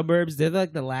about suburbs, they're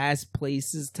like the last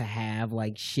places to have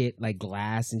like shit, like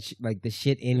glass and like the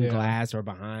shit in Yeah. glass or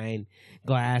behind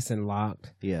glass and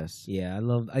locked. Yes. Yeah,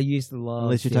 I used to love.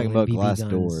 Unless you're talking stealing about BB glass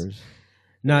guns. doors.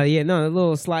 No, yeah, no, the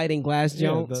little sliding glass Yeah,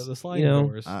 jumps. the sliding you know?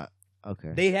 doors.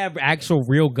 Okay. They have actual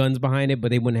real guns behind it,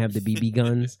 but they wouldn't have the BB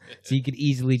guns. So you could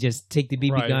easily just take the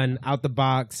BB Right. gun out the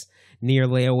box near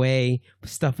layaway,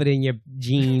 stuff it in your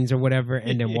jeans or whatever,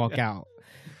 and then walk out.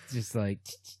 It's just like,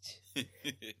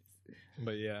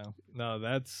 But yeah, no,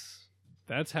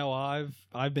 that's how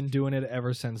I've been doing it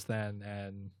ever since then.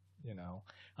 And you know,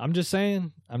 I'm just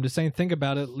saying, think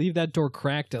about it. Leave that door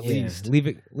cracked at yeah, least. leave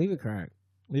it cracked.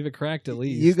 Leave it cracked at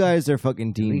least. You guys are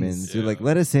fucking demons. least. You're like,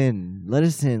 let us in. Let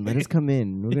us in. Let us come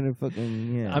in. We're gonna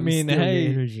fucking yeah. I mean, Steal your hey,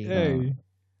 energy. hey.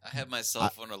 I had my cell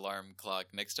phone alarm clock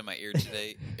next to my ear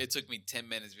today. It took me 10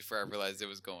 minutes before I realized it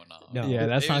was going on. No. Yeah,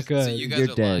 that's It not was- good. So you guys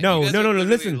You're are dead. lying. No, You guys no, are no, literally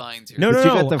listen. lying to No, But no, you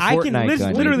got no. the I can Fortnite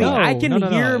gun, literally. you I know. can No, no,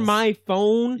 no. hear my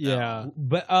phone. Yeah.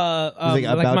 But It's like like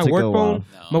about my to work go phone. off.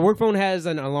 No. My work phone has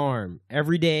an alarm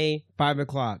every day,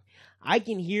 5:00. I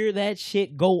can hear that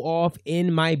shit go off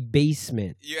in my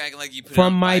basement You're acting like you put it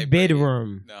from on my vibrate.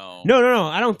 bedroom. No. No.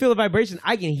 I don't feel the vibration.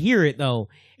 I can hear it though,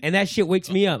 and that shit wakes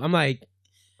me up. I'm like,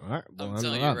 All right, I'm well,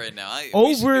 telling up. you right now. We should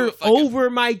do Over a fucking- over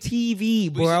my TV, We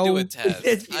bro. should do a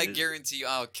test. I guarantee you,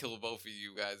 I'll kill both of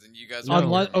you guys, and you guys. No. will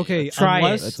Unless, okay, Try it.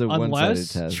 unless, That's a one-sided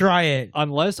unless, test. Try it.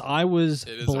 unless I was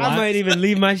It is black, I might even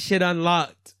leave my shit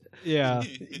unlocked. yeah.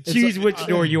 Choose which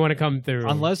door you want to come through.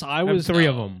 Unless I I have was 3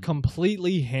 of them.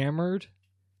 completely hammered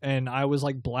and I was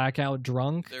like blackout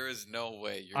drunk, There is no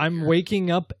way. I'm here. waking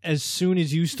up as soon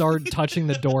as you start touching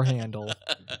the door handle.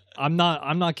 I'm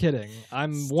not kidding.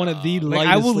 I'm one of the Stop. Like,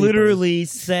 lightest I will sleepers. literally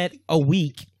set a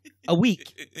week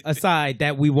aside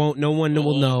that we won't. No one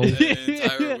will know. An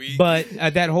entire week. But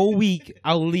that whole week,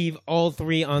 I'll leave all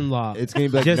 3 unlocked. It's gonna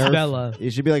be like Just Nerf. Bella.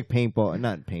 It should be like paintball,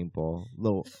 not paintball.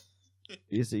 Little.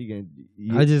 You can.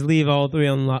 I'll just leave all 3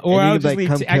 unlocked, or And you I'll can be just like, leave.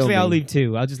 "Come Actually, kill I'll me." leave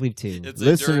 2. I'll just leave 2. It's a during-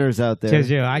 Listeners out there, Just,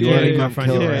 yeah, I you can't wanna leave my come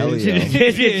front kill door. Elio.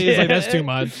 He's like, that's too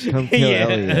much. Come kill Yeah.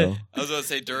 Elio. I was gonna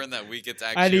say during that week, it's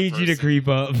actually. I a need you to person. creep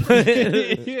up.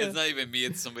 It's not even me;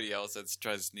 it's somebody else that's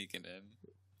trying sneaking in.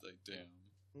 It's like,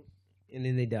 damn. And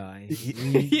then they die.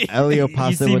 Elio you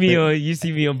pops in see with me the, on. You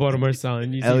see me on Baltimore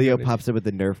Sun. You see Elio me- pops in with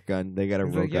the Nerf gun. They got a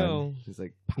He's real like, gun. yo. He's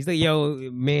like, He's like, yo,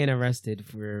 man arrested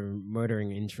for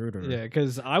murdering intruder. Yeah,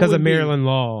 because I because would of be- Maryland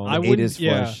law. I ate wouldn't. his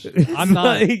Yeah, flesh. I'm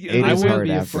not. Like, Ate I his wouldn't heart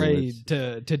be afterwards.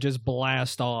 afraid to just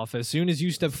blast off as soon as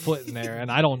you step foot in there, and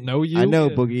I don't know you. I know,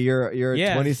 Boogie. You're a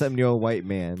Yeah. 27-year-old white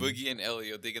man. Boogie and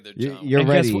Elio, they get their You- job. You're and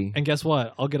ready. Guess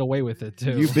what? I'll get away with it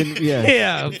too. You've been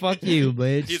yeah, fuck you,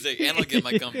 bitch. He's like, and I'll get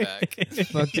my gun back.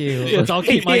 Fuck you. Yes, I'll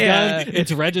keep my Yeah. gun. It's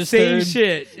Same registered.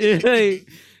 shit. Like,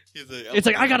 He's like, It's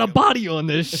like I got a body on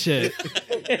this shit.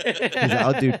 He's like,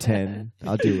 I'll do 10.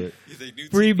 I'll do it. He's like, new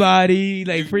free TV. body,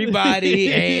 like free body.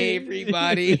 Hey, free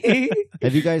body.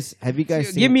 Have you guys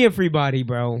seen? Give me a free body,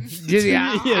 bro. Just,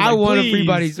 I like, want a free please.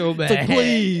 body so It's bad. like,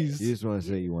 please. You just want to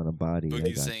say you want a body. I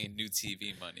Boogie's got saying new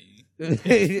TV money. you.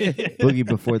 Boogie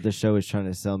before the show is trying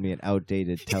to sell me an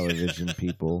outdated television.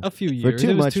 People A few for years. too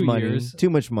It was much 2 money. years. Too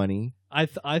much money.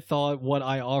 I thought what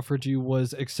I offered you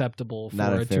was acceptable for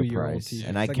Not a a fair 2-year-old price. TV.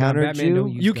 And I It's like, countered Batman don't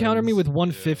you. use You countered me guns. with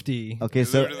 150. Okay,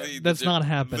 so Literally, the that's not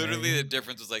happening. Literally, the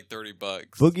difference was like $30.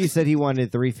 Boogie said he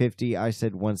wanted 350. I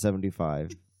said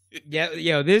 175. Yeah,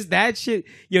 that shit.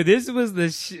 This was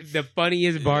the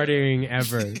funniest bartering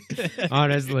ever.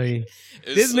 Honestly,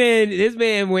 It's this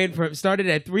man went from started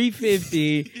at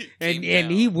 350 and Came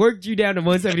he down. worked you down to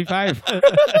 175.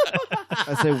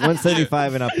 I said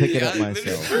 175 and I'll pick it Yeah, up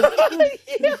myself.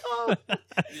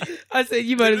 I said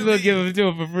you might as well give him to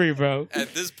him for free, bro.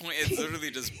 At this point, it's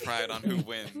literally just pride on who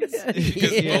wins.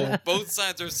 Because Yeah. both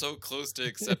sides are so close to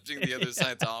accepting the other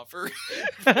side's offer.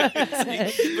 But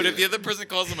if the other person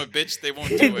calls them a bitch, they won't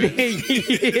do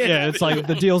it. Yeah, it's like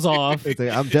the deal's off. It's like,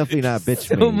 I'm definitely not bitch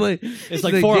so made. much. It's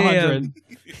like 400.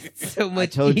 So I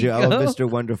much. told you I'm ego. Mr.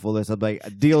 Wonderfulness. I'm like,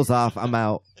 deal's off. I'm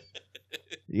out.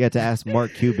 You got to ask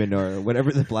Mark Cuban or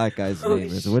whatever the black guy's name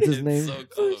is. What's his It's name? so Oh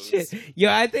close. shit!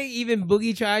 Yo, I think even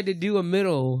Boogie tried to do a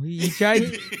middle. He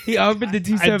offered the I did.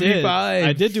 275.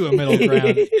 I did do a middle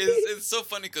ground. It's so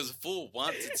funny because Fool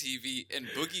wants a TV and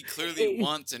Boogie clearly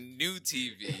wants a new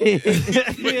TV.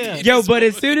 Yeah. Yo, but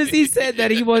as soon as he said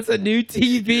that he wants a new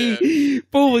TV,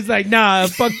 Fool was like, "Nah,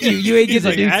 fuck you. You ain't He's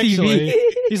getting like, a new actually, TV."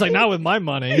 he's like, not with my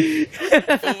money.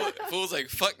 Fool's like,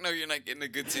 fuck no, you're not getting a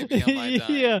good TV on my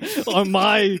dime. Yeah, on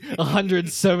my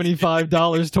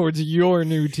 $175 towards your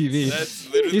new TV. That's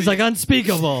literally, He's like,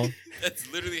 unspeakable.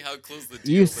 that's literally how close the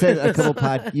deal You is. said a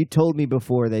couple you told me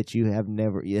before that you have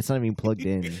never. It's not even plugged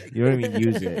in. You don't even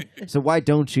use it. So why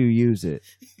don't you use it?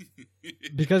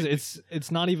 Because it's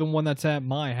not even one that's at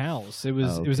my house. It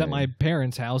was at Okay. my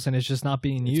parents' house, and it's just not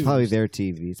being It's used. probably their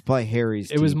TV. It's probably Harry's.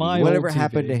 It was TV. my Whatever old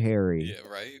happened TV. to Harry? Yeah,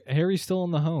 right? Harry's still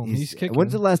in the home. He's kicking.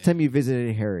 When's the last time you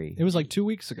visited Harry? It was like 2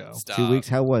 weeks ago. Stop. 2 weeks.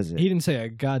 How was it? He didn't say a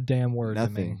goddamn word to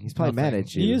Nothing. me. He's probably mad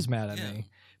at you. He is mad at Yeah. me.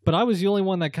 But I was the only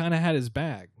one that kind of had his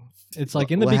back. It's like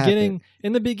in the What beginning.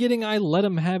 In the beginning, I let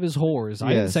him have his whores. I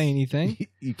didn't Yes. say anything.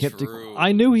 You kept it. True.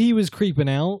 I knew he was creeping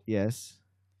out, Yes.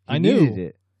 I He knew. needed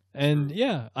it. and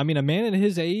yeah, I mean, a man at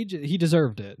his age, he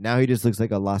deserved it. Now he just looks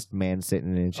like a lost man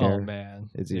sitting in a chair. Oh man,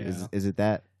 Is it? Yeah. Is it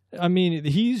that? I mean,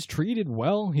 he's treated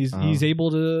well. He's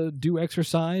able to do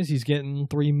exercise. He's getting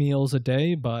 3 meals a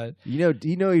day, but You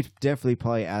know, he definitely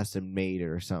probably asked a maid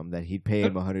or something that he'd pay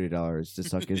him $100 to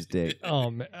suck his dick.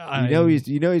 he's.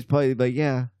 You know, he's probably like,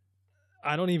 yeah.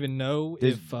 I don't even know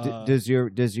Does,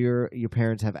 if does your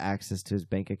parents have access to his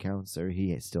bank accounts, or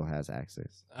he still has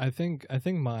access? I think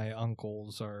my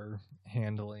uncles are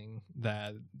handling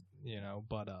that,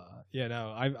 but yeah,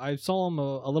 no, I saw him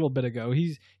a little bit ago.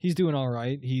 He's doing all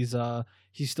right. He's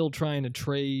still trying to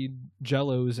trade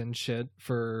Jellos and shit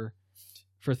for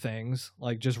for things,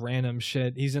 like just random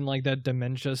shit. He's in like that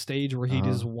dementia stage where he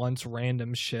just wants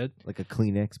random shit. Like a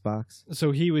Kleenex box.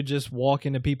 So he would just walk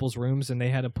into people's rooms and they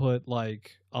had to put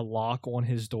like a lock on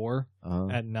his door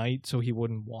at night so he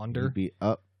wouldn't wander. He'd be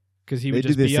up. Because he They would do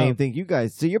just the be same up. thing you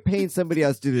guys. So you're paying somebody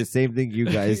else to do the same thing you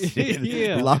guys did.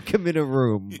 Yeah. Lock him in a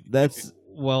room. That's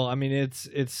Well, I mean, it's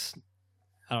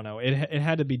I don't know. It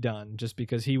had to be done just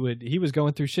because he was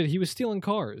going through shit. He was stealing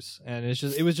cars, and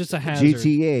it was just a hazard.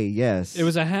 GTA. Yes, It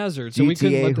was a hazard. So we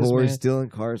couldn't GTA let this whores man. stealing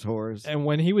cars. Whores. And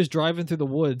when he was driving through the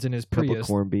woods in his Couple Prius,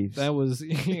 corned beefs. that was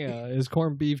his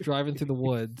corned beef driving through the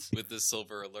woods. With the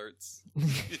silver alerts.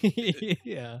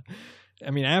 Yeah,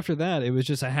 I mean, after that, it was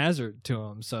just a hazard to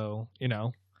him. So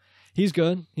he's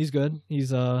good. He's good. He's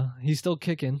still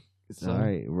kicking. It's all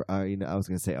right. I was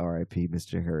gonna say R.I.P.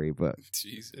 Mr. Harry, but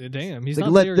Jesus. Damn, he's like,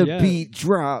 not let there the yet. beat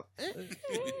drop.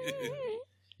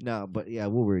 No, but yeah,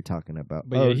 what were we talking about?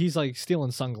 But yeah, he's like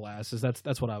stealing sunglasses.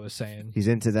 That's what I was saying. he's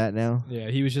into that now. Yeah,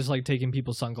 he was just like taking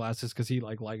people's sunglasses because he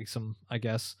likes them, I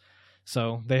guess.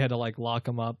 So they had to like lock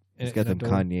him up. He's got them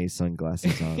Kanye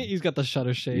sunglasses on. He's got the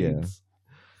shutter shades.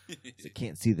 So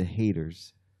can't see the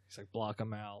haters. He's like block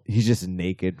him out. He's just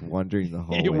naked, wandering the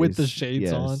hallways With the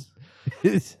shades on.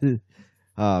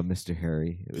 Mr.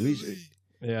 Harry.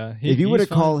 Yeah. If you were to he's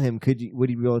fine. call him, would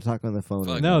you be able to talk on the phone?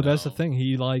 Fuck right No, now? that's the No. thing.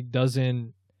 He like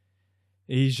doesn't.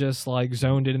 He's just like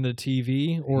zoned into the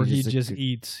TV, or He's he just just like-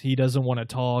 eats. He doesn't want to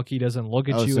talk. He doesn't look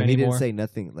at Oh, you so he anymore. didn't say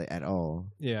nothing at all.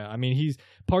 Yeah, I mean he's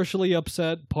partially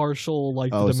upset, partial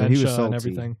like Oh, the so he dementia was salty. and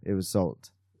everything. It was salt.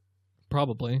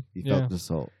 Probably. He Yeah, felt the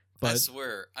salt. I but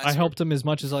swear. I helped him as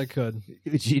much as I could.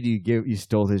 You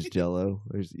stole his Jello.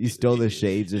 You stole the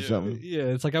shades or Yeah. something. Yeah,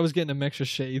 it's like I was getting them extra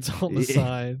shades on the Yeah.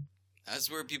 side. I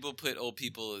swear people put old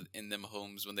people in them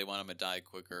homes when they want them to die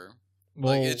quicker.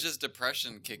 Well, Like, it's just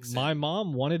depression kicks my in.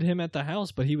 mom wanted him at the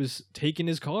house, but he was taking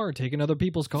his car, taking other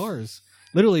people's cars.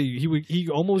 Literally, he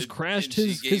almost crashed And she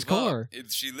his gave car. up.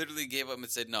 She literally gave up and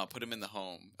said, no, put him in the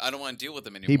home. I don't want to deal with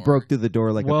him anymore. He broke through the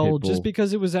door like a Well, pit bull. just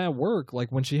because it was at work, like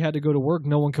when she had to go to work,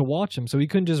 no one could watch him, so he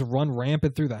couldn't just run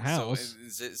rampant through the house.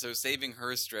 So saving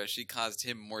her stress, she caused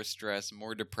him more stress,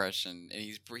 more depression, and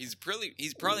he's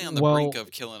probably on the Well- brink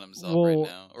of killing himself right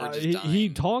now, or just he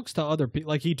dying. talks to other people,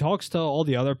 like he talks to all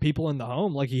the other people in the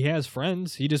home, like he has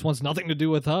friends. He just wants nothing to do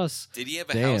with us. Did he have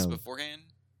a house Damn. beforehand?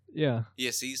 Yeah,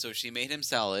 Yeah. See, so she made him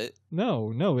sell it.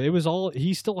 no, it was all.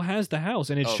 He still has the house,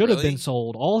 and it Oh, should have really? been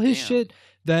sold. All his Damn. shit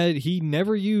that he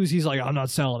never used, he's like, I'm not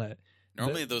selling it.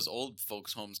 Normally, those old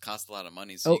folks' homes cost a lot of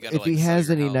money, so Oh, you gotta if like he sell has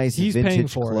your any house. nice He's paying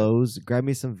vintage for it. clothes, grab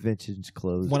me some vintage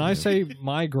clothes. When I Yeah. say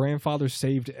my grandfather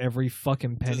saved every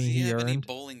fucking Does penny he he have any earned,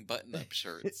 bowling button-up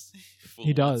shirts? Fool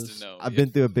He wants does. to know. I've Yeah.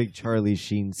 been through a big Charlie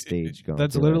Sheen stage going.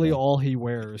 that's through literally right now. all he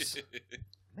wears.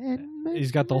 Man,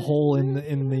 He's got the hole in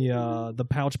the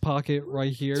pouch pocket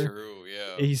right here. True.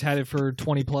 Yeah. He's had it for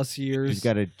 20 plus years. He's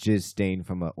got a jizz stain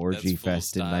from an orgy full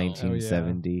fest in style.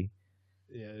 1970.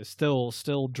 Yeah, still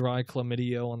dry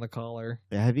chlamydia on the collar.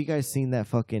 Have you guys seen that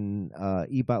fucking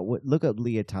Ebot? Look up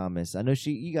Leah Thomas. I know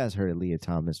you guys heard of Leah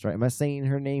Thomas, right? Am I saying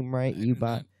her name right? I have Ebot.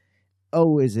 not.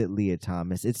 Oh, is it Leah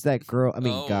Thomas? It's that girl. I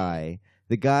mean, Oh. guy.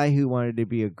 The guy who wanted to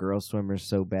be a girl swimmer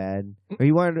so bad, or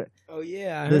he wanted. Oh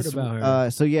yeah, I to, heard about her.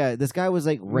 So yeah, this guy was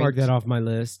like Mark ranked. that off my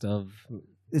list of.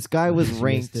 This guy was She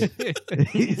ranked. missed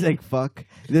He's like, fuck.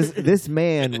 This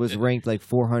man was ranked like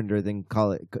 400 in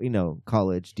college.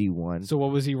 College D1. So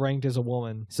what was he ranked as a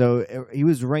woman? So he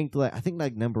was ranked like I think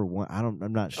like number one.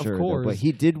 I'm not sure, though, but course.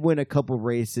 he did win a couple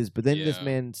races. But then this Yeah.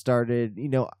 man started.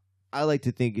 I like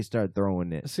to think he started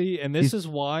throwing it. See, and this is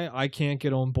why I can't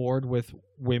get on board with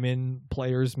women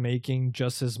players making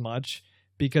just as much.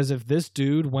 Because if this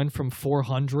dude went from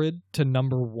 400 to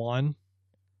number one,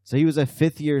 So he was a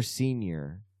 5th-year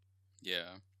senior.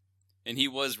 Yeah. And he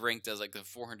was ranked as like the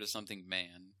 400-something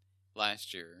man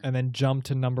last year. and then jumped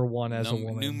to number one as a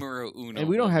woman. Numero uno. And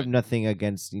we don't have woman. nothing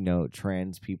against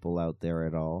trans people out there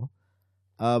at all.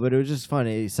 But it was just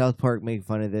funny. South Park made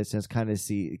fun of this, and it's kind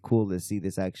of cool to see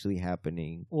this actually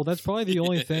happening. Well, that's probably the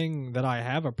only thing that I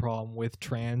have a problem with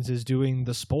trans is doing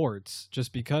the sports.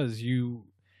 Just because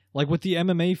like with the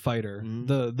MMA fighter, Mhm.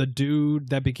 the dude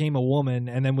that became a woman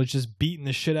and then was just beating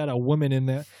the shit out of women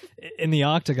in the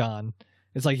octagon.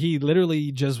 It's like he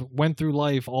literally just went through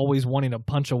life always wanting to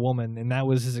punch a woman, and that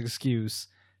was his excuse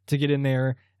to get in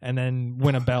there and then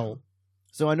win a belt.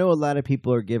 So I know a lot of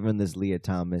people are giving this Leah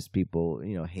Thomas people,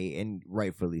 hate, and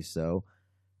rightfully so.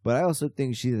 But I also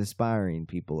think she's inspiring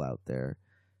people out there.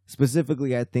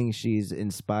 Specifically, I think she's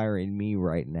inspiring me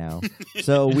right now.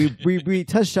 So we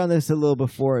touched on this a little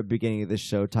before at the beginning of the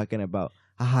show, talking about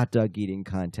a hot dog eating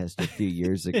contest a few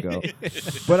years ago,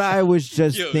 but I was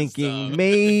just Yo, thinking stop.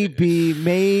 maybe A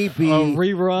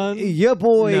rerun. your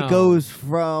boy No. goes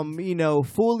from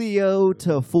Fulio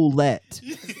to Foulette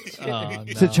No.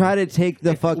 to try to take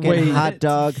the fucking Wait. hot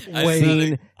dog Wait.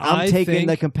 scene. I'm I taking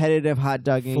the think competitive hot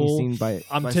dogging Fool- scene by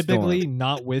I'm by typically storm.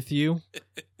 not with you.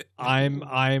 I'm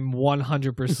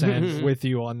 100% with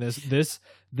you on this.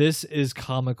 This is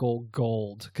comical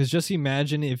gold. Because just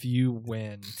imagine if you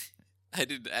win. I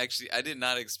did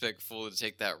not expect Fool to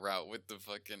take that route with the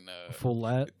fucking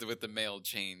Follette. with the male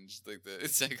change, like the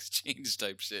sex change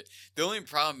type shit. The only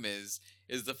problem is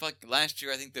the last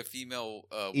year I think the female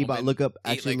Ebot, woman look up.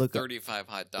 ate Actually, like look up. 35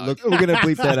 hot dogs. Look, we're gonna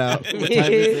bleep that out. What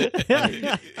time is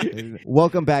it?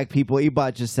 Welcome back, people.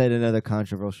 Ebot just said another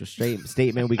controversial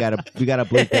statement. We gotta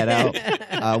bleep that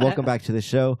out. Welcome back to the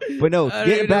show. But no, I don't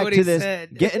getting even know back what to he this.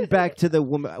 said. Getting back to the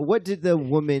woman. What did the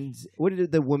women's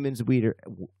weeder?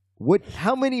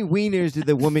 How many wieners did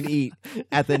the woman eat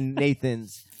at the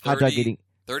Nathan's hot dog 30. eating?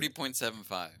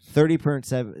 30.75.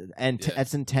 30.7, and Yeah.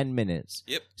 that's in 10 minutes.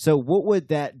 Yep. So what would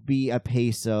that be a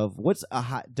pace of? What's a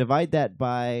hot? Divide that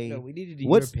by. No, we need to do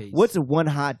What's your pace. what's one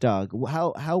hot dog?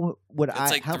 How would It's I?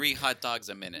 like how, 3 hot dogs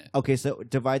a minute. Okay, so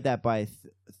divide that by.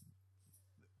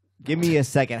 Give me a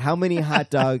second. How many hot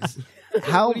dogs? What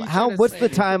are you trying to What's say? the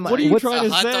time? What are you what's trying a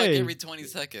to hot dog say? every 20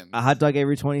 seconds. a hot dog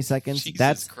every 20 seconds?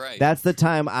 Jesus Christ. That's the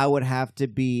time I would have to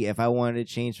be if I wanted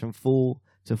to change from full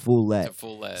to Foulette. to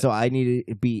full lead. So I need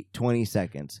to be 20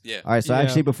 seconds. Yeah. All right. So Yeah.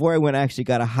 actually, before I went, I actually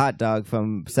got a hot dog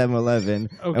from 7-Eleven,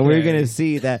 and we're Okay. gonna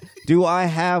see that. Do I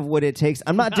have what it takes?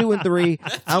 I'm not doing 3.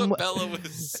 That's I'm. what Bella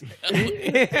was.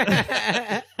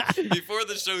 Before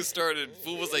the show started,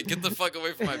 Fool was like, "Get the fuck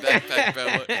away from my backpack,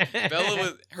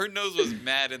 Bella." Her nose was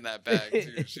mad in that bag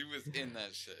too. She was in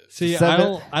that shit. See, I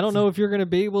don't know if you're gonna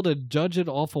be able to judge it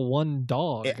off of one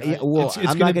dog. Yeah, well, It's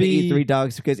I'm not gonna be, eat 3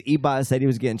 dogs because Ebot said he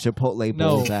was getting Chipotle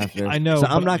bowls after. I know, So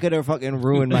I'm but- not gonna fucking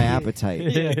ruin my appetite.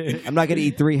 Yeah. I'm not gonna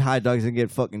eat 3 hot dogs and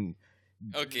get fucking.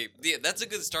 Okay, yeah, that's a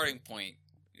good starting point.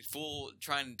 Fool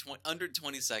trying under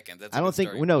 20 seconds. That's a I don't good think.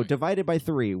 starting No, point. divided by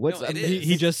 3. What's No, it He, is.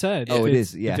 he just said. Oh, if it it's-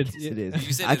 is. Yeah, if it's- it is.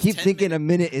 You said I it's keep 10 thinking minutes. a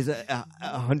minute is a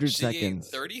 100 She ate seconds.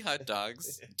 30 hot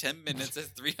dogs, 10 minutes is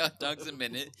 3 hot dogs a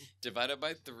minute, divided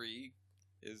by 3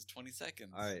 is 20 seconds.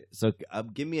 All right, so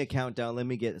give me a countdown. Let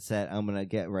me get set. I'm gonna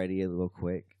get ready a little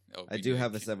quick. Oh, I we do can-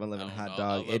 have a 7-Eleven I don't hot know.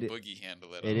 dog. I'll let It- Boogie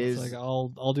handle it. it It's is- like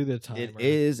I'll do the timer. It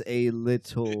is a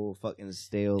little fucking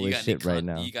stale You as got shit any right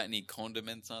now. You got any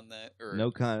condiments on that? Or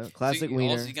No classic so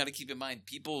wiener. Also, you got to keep in mind,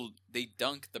 people they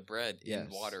dunk the bread Yes.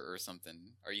 in water or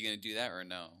something. Are you gonna do that or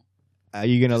no? Are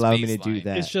you gonna Just allow me to do baseline.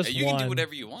 that? It's just you one. can do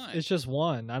whatever you want. It's just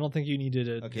one. I don't think you needed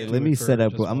to. Okay, do let it me for set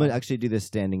up. just I'm gonna one. actually do this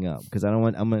standing up because I don't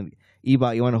want. I'm gonna.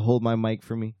 Ebot, you want to hold my mic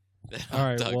for me? That All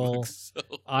right, dog well, looks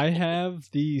so- I have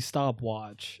the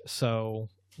stopwatch, so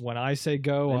when I say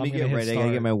go, Let I'm me gonna get hit ready. I start.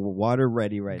 gotta get my water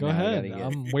ready right Go now. I ahead. gotta get.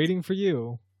 I'm waiting for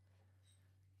you.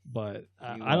 But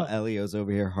I Meanwhile, don't. Elio's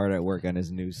over here hard at work on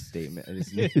his news statement,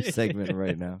 his news segment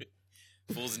right now.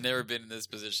 Fool's never been in this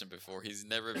position before. He's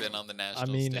never been on the I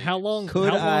national mean, stage. how long? Could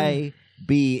how long- I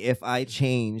be if I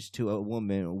changed to a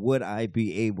woman? Would I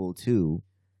be able to?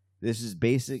 This is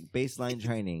basic baseline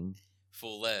training.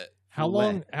 Foolette. How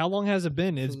Foolette. long? How long has it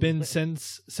been? It's been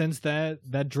since that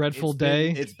dreadful It's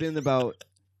day. been- it's been about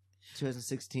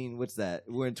 2016. What's that?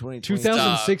 We're in 2020.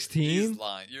 2016? He's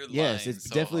lying. You're Yes, lying it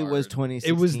so definitely was hard.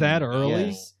 2016. It was that early?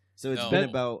 Yes. So it's No. been That-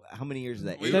 about how many years is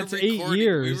that? We Eight? were That's 8 recording-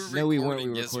 years. No, we weren't. We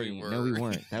were Yes, recording. we No, we were.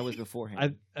 weren't. That was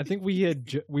beforehand. I think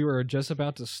we were just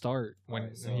about to start when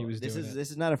Alright, so he was this doing is it.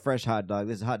 this is not a fresh hot dog.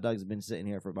 This hot dog's been sitting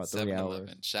here for about 3 hours.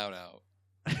 7-Eleven. Shout out.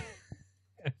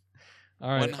 All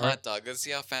right. One hot dog. Let's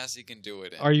see how fast you can do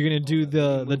it. In. Are you gonna do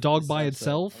the Move dog this by outside.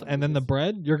 itself I'm and then gonna the move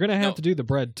bread? You're gonna have No. to do the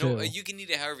bread too. No, you can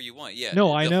eat it however you want. Yeah.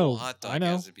 No, I the know. Whole hot dog I know.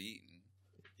 has to be eaten.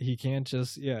 He can't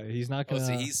just he's not Oh, gonna.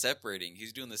 see, he's separating.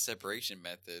 He's doing the separation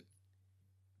method.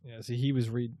 yeah, see, he was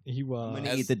I'm gonna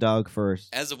As- eat the dog first.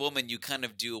 As a woman, you kind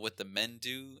of do what the men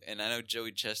do, and I know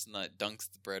Joey Chestnut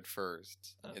dunks the bread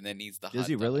first and then eats the hot Does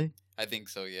he dog. really? I think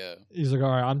so. Yeah. he's like, all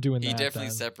right, I'm doing He that. definitely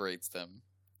then. separates them.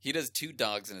 He does 2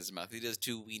 dogs in his mouth. He does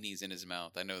 2 weenies in his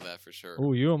mouth. I know that for sure.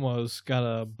 Oh, you almost got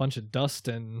a bunch of dust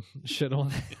and shit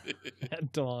on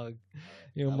that dog.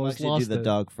 You I'm almost actually lost do the it.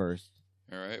 dog first.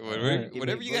 All right. All Whatever, right.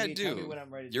 whatever you gotta Tell me do. when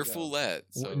I'm ready to You're go. foolette.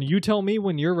 So. You tell me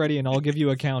when you're ready, and I'll give you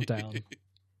a countdown.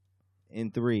 In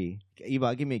 3.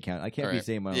 Eva, give me a count. I can't All be right.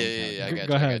 saying my own Yeah, count. yeah, I Go got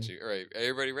you. I ahead. got you. All right. Are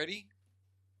everybody ready?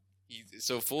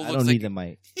 So Fool I looks don't like need the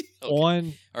mic. Okay. On,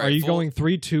 All are right, you full- going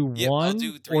 3, 2, Yeah, I'll 1,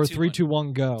 do 3, or 2, 3, 1. 2,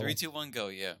 1, go? 3, 2, 1, go.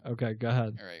 Yeah. Okay, go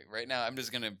ahead. All right. Right now, I'm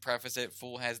just gonna preface it.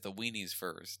 Fool has the weenies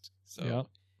first. So Yep.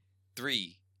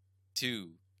 3,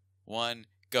 2, 1,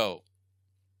 go.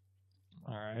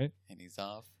 All right. And he's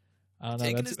off. I don't know.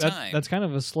 Taking That's, his time. that's kind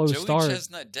of a slow Joey start.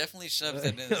 Chestnut definitely shoves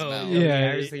it in his Oh, mouth.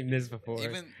 Yeah. I've seen this before.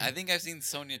 Even I think I've seen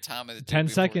Sonia Thomas. do it 10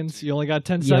 before, seconds. too. You only got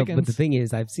 10 Yeah, seconds. but the thing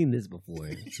is, I've seen this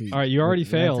before. See, All right, you already a lot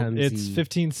of failed. times It's he-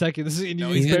 15 seconds. And No,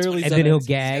 you he's got barely 20 and then he'll seconds.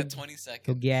 He's got gag. 20 seconds.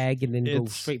 He'll gag and then go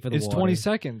It's, straight for the it's water. 20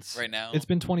 seconds. Right now? It's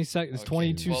been 20 seconds. It's Okay.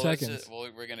 22 Well, let's seconds. just- well,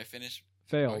 we're gonna finish.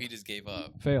 Oh, Failed. he just gave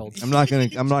up. Failed. I'm not gonna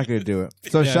do it.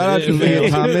 So Yeah, shout out it to Leah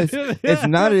failed. Thomas. It's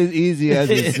not as easy as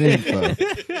it seems,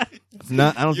 though. It's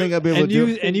not. I don't think I'll be able and to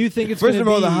do it. you think it's First gonna of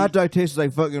all, be, the hot dog tastes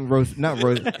like fucking roast. Not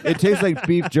roast. It tastes like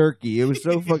beef jerky. It was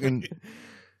so fucking.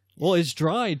 Well, it's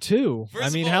dry too. First I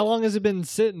of mean, all- how long has it been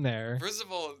sitting there? First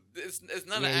of all, it's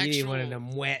not Yeah, an you need actual. one of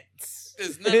them wets.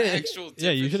 It's not an actual.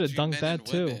 Yeah, you difference should have between dunked men that and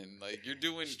too. women. Like you're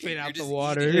doing Straight you're out the just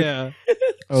water. eating- Yeah.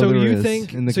 Oh, So there you is,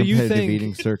 think- in the so you competitive think-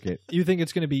 eating circuit? You think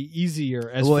it's going to be easier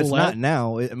as Well, it's Follett?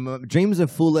 not now. Dreams of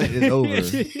Follett is over.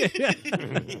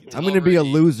 It's I'm gonna be a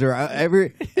already- loser.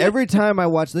 Every time I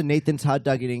watch the Nathan's hot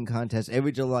dog eating contest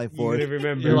every July You 4th, would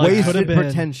remember. You're like, wasted could've been.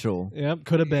 potential. Yep,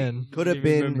 could have been. Could have You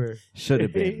been, remember. should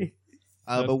have been.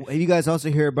 But have you guys also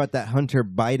hear about that Hunter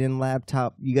Biden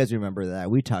laptop? You guys remember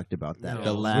that? We talked about that. No.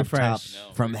 The laptop Refresh.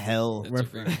 No, from re- hell. It's a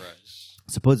refresh.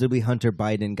 Supposedly Hunter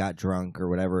Biden got drunk or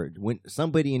whatever. When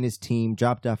somebody in his team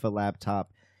dropped off a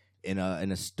laptop in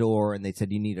a store, and they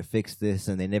said you need to fix this,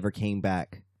 and they never came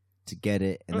back to get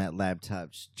it. And that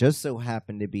laptop just so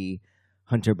happened to be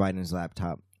Hunter Biden's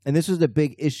laptop. And this was the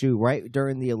big issue right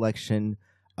during the election.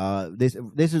 This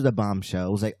is a bombshell.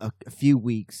 It was like a few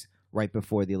weeks right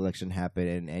before the election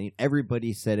happened, and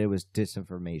everybody said it was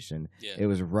disinformation. Yeah. It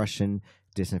was Russian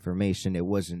disinformation. It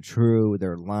wasn't true.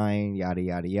 They're lying, yada,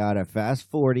 yada, yada. Fast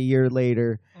forward a year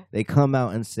later, they come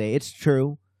out and say it's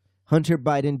true. Hunter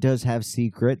Biden does have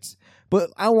secrets. But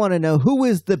I want to know, who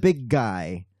is the big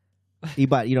guy?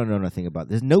 Ebot, you don't know nothing about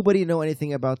this. Nobody know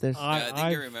anything about this? I think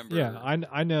I remember. Yeah,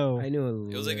 I know. I knew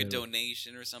It was like a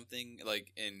donation or something,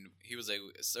 like, and he was like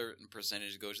a certain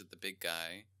percentage goes to the big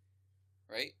guy,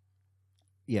 right?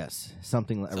 Yes,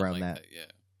 something Something around like that. Yeah.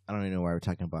 I don't even know why we're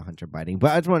talking about Hunter Biden.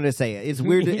 But I just wanted to say, it's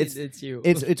weird. It's you.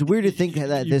 it's weird to think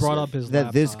that You this brought up his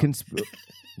that this laptop.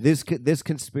 this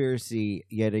conspiracy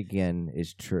yet again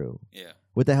is true. Yeah.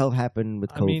 What the hell happened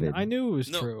with COVID? I mean, I knew it was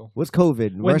No. true. What's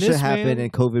COVID? When Russia this happened man-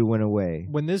 and COVID went away.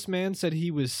 When this man said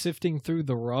he was sifting through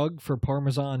the rug for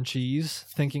Parmesan cheese,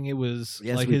 thinking it was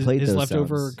Yes, like we his played those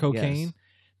leftover sounds. cocaine, Yes.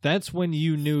 that's when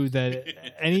you knew that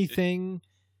anything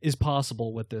is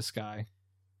possible with this guy.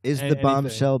 Is the anything.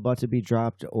 bombshell about to be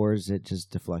dropped, or is it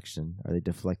just deflection? Are they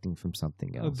deflecting from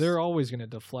something else? They're always going to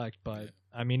deflect, but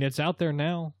I mean, it's out there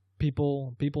now.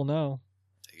 People know.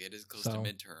 It is close So- to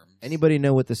midterms. Anybody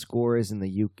know what the score is in the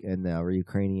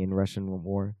Ukrainian-Russian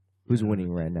war? Who's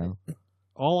winning right now? The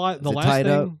Is it last tied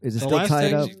thing, up? Is it the still last tied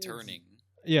thing- up? Actually turning.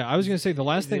 Yeah, I was going to say the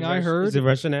last thing I Is heard. it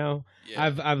Russia now? Yeah.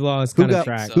 I've lost Who kind of got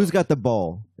track. So- who's got the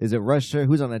ball? Is it Russia?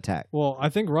 Who's on attack? Well, I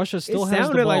think Russia still it has the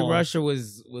sounded ball. like Russia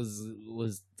was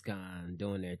gone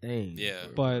doing their thing. Yeah.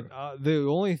 But the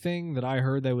only thing that I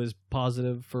heard that was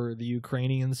positive for the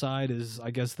Ukrainian side is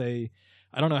I guess I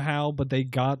don't know how, but they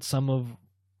got some of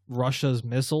Russia's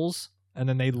missiles and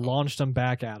then they launched them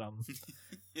back at them.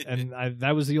 And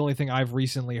that was the only thing I've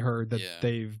recently heard that Yeah.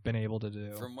 they've been able to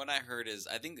do. From what I heard is,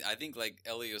 I think like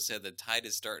Elio said, the tide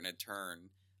is starting to turn.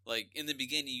 Like in the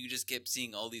beginning, you just kept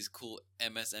seeing all these cool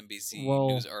MSNBC Well,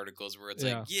 news articles where it's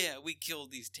yeah. like, yeah, we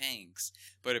killed these tanks.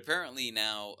 But apparently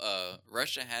now,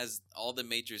 Russia has all the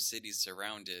major cities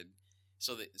surrounded.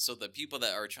 So the people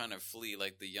that are trying to flee,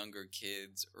 like the younger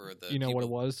kids or the You know what it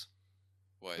people- was?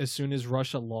 What? As soon as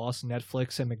Russia lost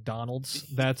Netflix and McDonald's,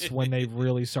 that's when they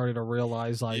really started to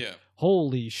realize, like, yeah.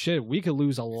 holy shit, we could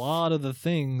lose a lot of the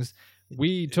things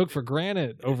we took for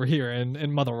granted over here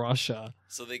in Mother Russia.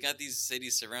 So they got these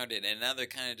cities surrounded, and now they're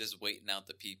kind of just waiting out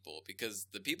the people because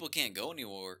the people can't go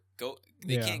anywhere.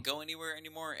 They Yeah. can't go anywhere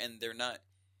anymore, and they're not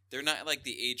like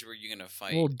the age where you're gonna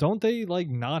fight. Well, don't they like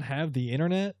not have the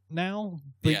internet now?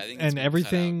 Yeah, I think it's and been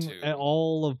everything, cut out, too.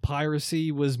 all of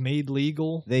piracy was made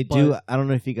legal. They but- do. I don't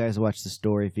know if you guys watch the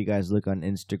story. If you guys look on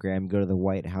Instagram, go to the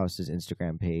White House's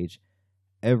Instagram page.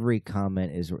 Every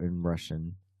comment is in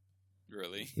Russian.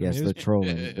 Really? Yes, News- the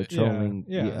trolling. The Yeah, trolling.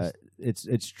 yeah.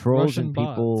 It's trolls Russian and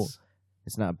people. bots.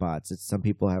 It's not bots. It's some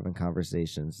people having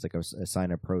conversations, like a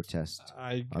sign of protest.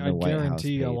 I on the White House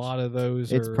guarantee a page. lot of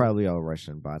those. It's are, probably all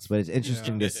Russian bots, but it's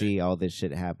interesting Yeah. to see all this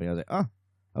shit happening. I was like,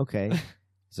 oh, okay.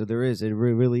 So there is. It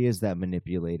really is that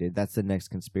manipulated. That's the next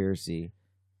conspiracy.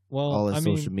 well. all I of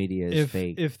mean, social media is if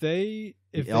fake. if they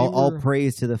all were-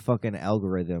 praise to the fucking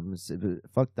algorithms.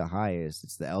 Fuck the highest.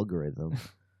 It's the algorithm.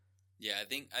 Yeah, I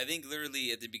think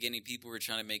literally at the beginning people were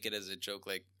trying to make it as a joke,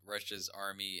 like Russia's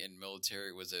army and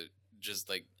military was just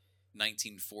like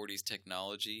 1940s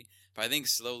technology. But I think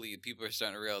slowly people are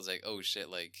starting to realize, like, oh shit,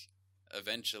 like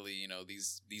eventually,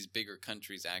 these bigger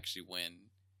countries actually win,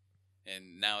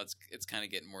 and now it's kind of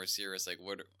getting more serious. Like,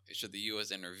 what should the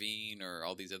U.S. intervene or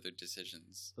all these other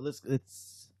decisions? But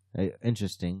it's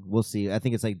interesting. We'll see. I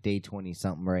think it's like day 20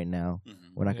 something right now. Mhm.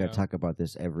 We're not going Yeah. to talk about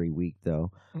this every week,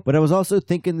 though. But I was also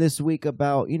thinking this week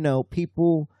about,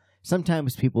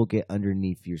 sometimes people get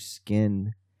underneath your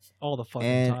skin, All the fucking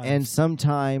and time. and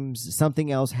sometimes something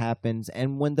else happens,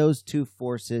 and when those two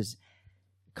forces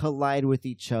collide with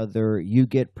each other, you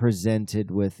get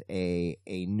presented with a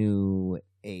new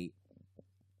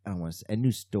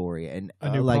story, and a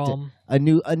new I like to, problem.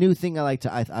 a new thing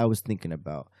I was thinking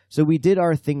about. So we did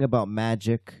our thing about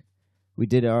magic. We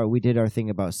did our thing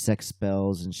about sex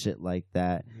spells and shit like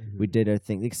that. We did our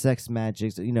thing like sex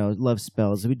magics, love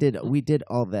spells. We did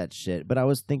all that shit. But I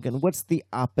was thinking, what's the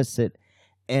opposite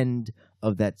end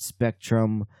of that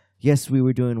spectrum? Yes, we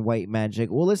were doing white magic.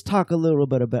 Well, let's talk a little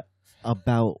bit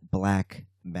about black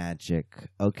magic,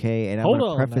 okay? And I'm Hold going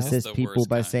to on, preface man. this, That's the people, worst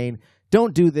by kind. saying,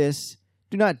 don't do this.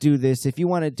 Do not do this. If you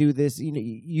want to do this,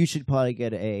 you should probably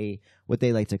get what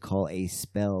they like to call a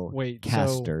spell Wait,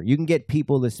 caster. You can get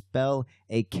people to spell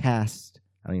a cast.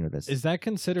 I don't even know what this Is that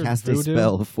considered cast voodoo? a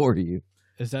spell for you.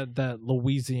 Is that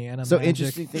Louisiana So magic?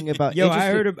 interesting thing about Yo,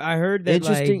 interesting- I heard that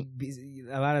interesting-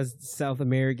 A lot of South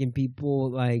American people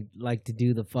like to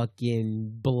do the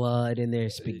fucking blood in their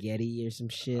spaghetti or some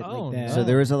shit Oh, like that. So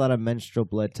there is a lot of menstrual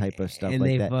blood type of stuff and like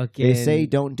they that. fucking They say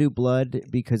don't do blood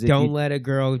because if don't you, let a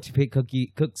girl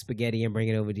cook spaghetti and bring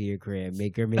it over to your crib.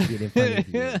 Make her make it in front of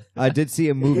you. I did see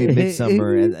a movie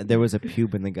Midsummer, and there was a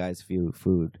pube in the guy's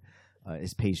food.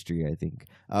 His pastry, I think.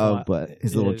 But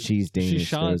his little cheese Danish.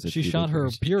 She there was a she pube shot in her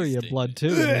his- period blood too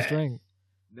in his drink.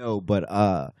 No, but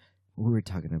we were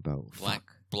talking about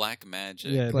Black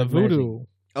magic. Yeah, the Black voodoo.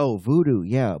 Oh, voodoo,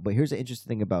 yeah. But here's the interesting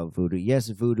thing about voodoo. Yes,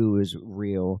 voodoo is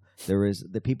real.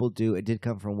 It did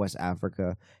come from West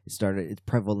Africa. It's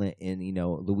prevalent in,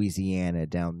 Louisiana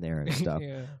down there and stuff.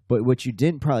 Yeah. But what you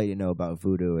didn't probably know about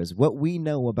voodoo is what we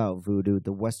know about voodoo,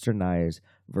 the westernized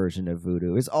version of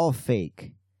voodoo, is all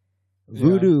fake. Yeah.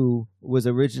 Voodoo was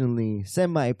originally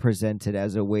semi-presented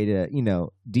as a way to,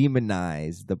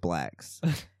 demonize the blacks.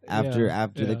 After Yeah.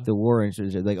 like the war and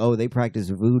shit, like, oh, they practice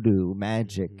voodoo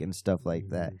magic and stuff like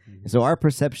that. So our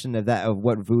perception of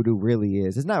what voodoo really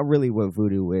is not really what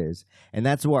voodoo is. And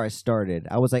that's where I started.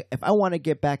 I was like, if I want to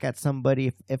get back at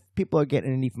somebody, if people are getting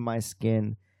underneath my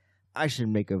skin, I should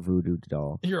make a voodoo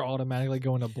doll. You're automatically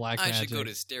going to black I magic. should go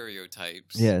to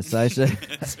stereotypes. Yes, I should.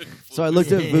 So I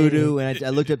looked at voodoo and I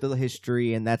looked up the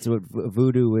history, and that's what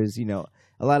voodoo is.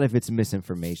 A lot of it's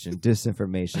misinformation,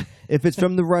 disinformation. If it's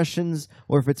from the Russians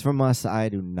or if it's from us, I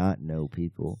do not know,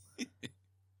 people.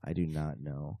 I do not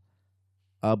know.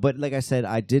 But like I said,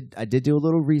 I did do a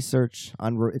little research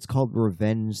on. It's called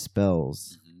revenge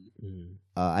spells. Mhm.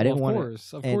 I didn't want.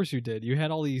 Of course you did. You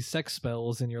had all these sex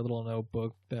spells in your little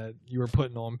notebook that you were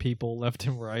putting on people left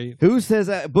and right. Who says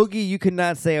that? Boogie, you could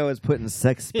not say I was putting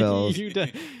sex spells.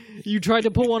 You tried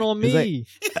to put one on It's me.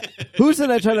 Who said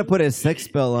I tried to put a sex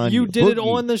spell on you? You did it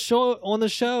Boogie. on the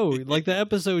show. Like the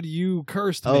episode, you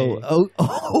cursed me.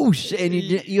 Oh shit! And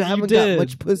you haven't got did.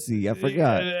 much pussy. I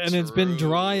forgot. And it's been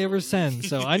dry ever since.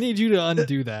 So I need you to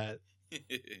undo that.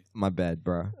 My bad,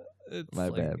 bro. It's My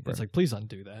like, bad, bro. It's like, please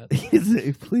undo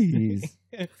that. Please.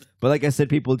 But like I said,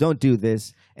 people, don't do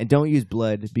this and don't use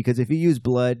blood, because if you use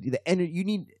blood,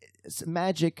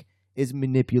 magic is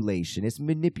manipulation. It's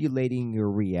manipulating your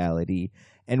reality.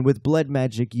 And with blood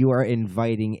magic, you are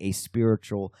inviting a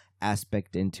spiritual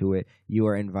aspect into it. You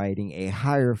are inviting a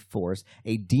higher force,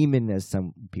 a demon, as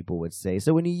some people would say.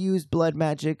 So when you use blood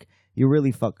magic, you're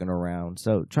really fucking around.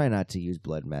 So try not to use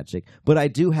blood magic. But I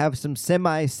do have some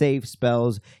semi-safe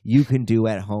spells you can do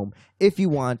at home if you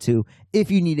want to,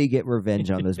 if you need to get revenge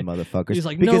on those motherfuckers. He's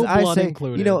like, because no I blood say,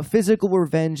 included. physical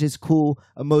revenge is cool,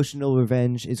 emotional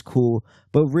revenge is cool,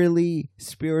 but really,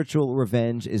 spiritual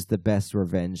revenge is the best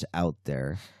revenge out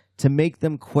there. To make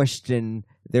them question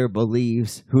their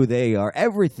beliefs, who they are,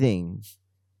 everything.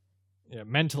 Yeah,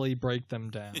 mentally break them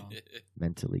down.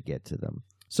 Mentally get to them.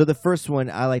 So the first one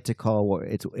I like to call,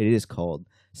 it is called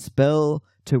spell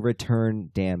to return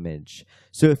damage.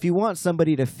 So if you want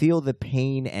somebody to feel the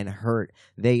pain and hurt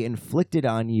they inflicted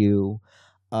on you,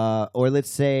 or let's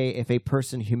say if a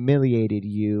person humiliated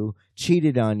you,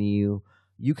 cheated on you,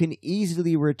 you can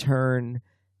easily return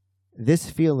this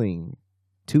feeling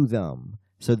to them.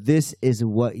 So this is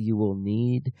what you will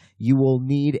need. You will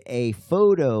need a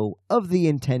photo of the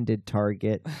intended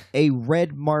target, a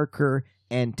red marker,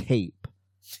 and tape.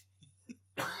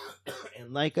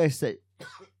 And like I said,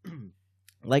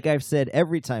 like I've said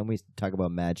every time we talk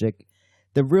about magic,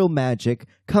 the real magic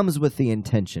comes with the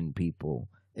intention, people.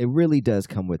 It really does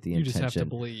come with the You intention. just have to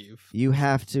believe. You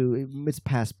have to. It's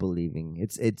past believing.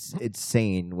 It's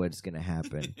saying what's gonna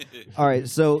happen. All right.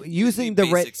 So using the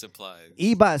red. basic supplies.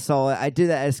 Ebot saw it. I did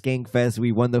that at Skankfest.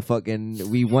 We won the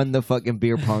fucking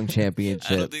beer pong I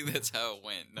championship. don't think that's how it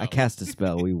went. No. I cast a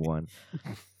spell. We won.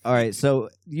 All right. So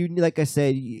like I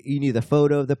said, you need a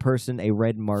photo of the person, a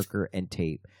red marker, and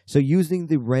tape. So using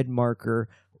the red marker,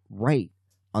 write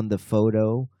on the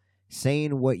photo,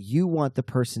 saying what you want the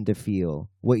person to feel,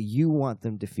 what you want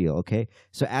them to feel. Okay.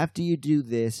 So after you do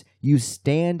this, you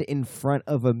stand in front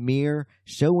of a mirror,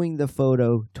 showing the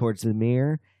photo towards the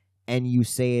mirror. And you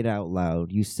say it out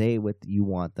loud. You say what you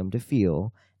want them to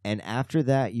feel. And after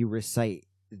that, you recite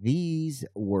these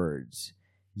words.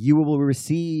 You will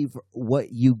receive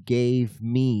what you gave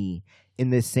me in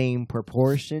the same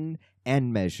proportion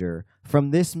and measure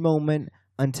from this moment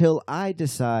until I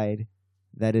decide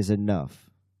that is enough.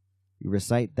 You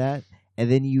recite that,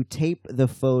 and then you tape the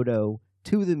photo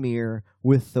to the mirror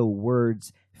with the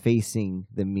words facing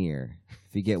the mirror.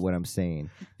 If you get what I'm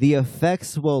saying. The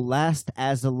effects will last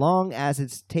as long as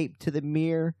it's taped to the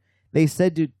mirror. They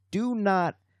said to do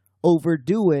not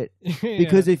overdo it,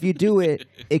 because if you do it,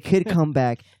 it could come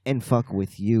back and fuck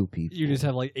with you, people. You just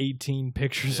have like 18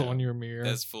 pictures Yeah. on your mirror.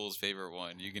 That's Fool's favorite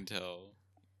one. You can tell.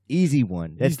 Easy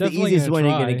one. That's He's the definitely easiest gonna one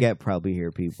you're try. going to get probably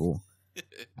here, people.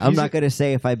 I'm He's not a- going to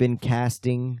say if I've been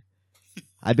casting.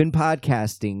 I've been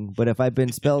podcasting, but if I've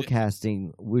been spell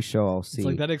casting, we shall all see. It's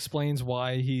like that explains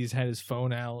why he's had his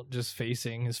phone out, just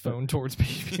facing his phone towards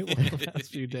people the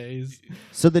past few days.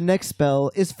 So the next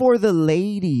spell is for the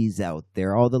ladies out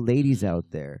there, all the ladies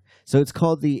out there. So it's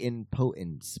called the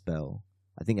impotent spell.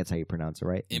 I think that's how you pronounce it,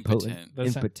 right? Impotent.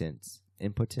 That's how- Impotence.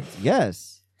 Impotence.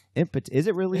 Yes. Is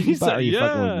it really? He Or said, are you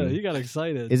fucking yeah, with me? he got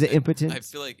excited. Is it impotent? I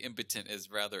feel like impotent is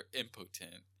rather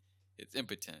impotent. It's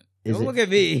impotent. Is Don't it? look at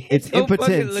me. It's Don't fucking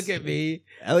impotence. look at me.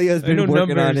 Elia's I been know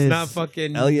working on numbers, his. not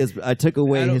fucking. I took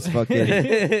away I don't- his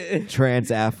fucking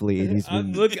trans athlete. He's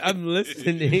been. I'm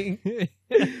listening.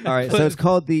 All right, so it's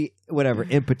called the whatever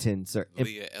impotence or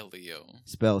Leah Elio.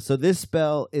 spell. So this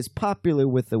spell is popular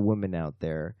with the women out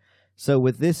there. So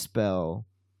with this spell,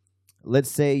 let's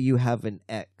say you have an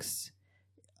ex,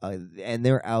 and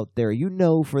they're out there. You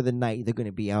know, for the night they're going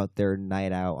to be out there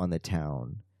night out on the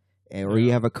town, or you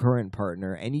Yeah. have a current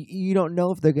partner, and you don't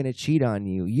know if they're going to cheat on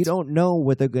you. You don't know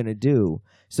what they're going to do.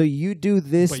 So you do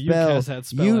this But you spell. cast that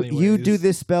spell you do anyways.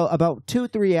 this spell about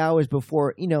 2-3 hours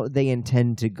before they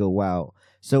intend to go out.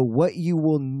 So what you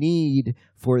will need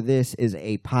for this is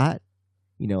a pot,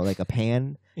 like a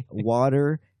pan,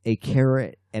 water, a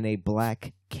carrot, and a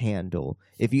black candle.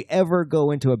 If you ever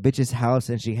go into a bitch's house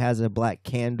and she has a black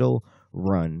candle,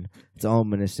 run. That's all I'm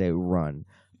going to say, run.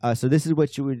 So this is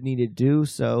what you would need to do.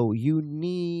 So you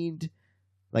need,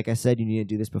 like I said, you need to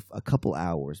do this a couple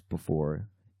hours before,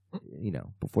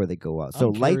 before they go out. So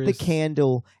I'm light the curious.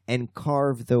 candle and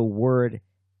carve the word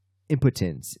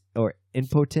impotence or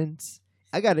impotence.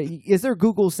 I got it. Is there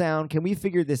Google sound? Can we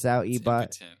figure this out, It's Ebot?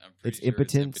 impotent. I'm pretty It's sure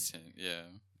impotence? It's impotent. Yeah.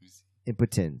 Let me see.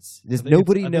 Impotence. Does I think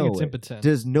nobody I think know it's it? impotent.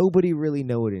 Does nobody really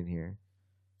know it in here?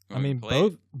 I Want me mean, to play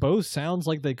it? both sounds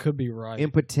like they could be right.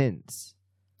 Impotence.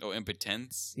 Oh,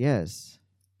 impotence. Yes.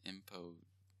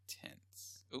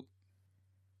 Impotence. Oh,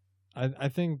 I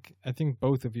think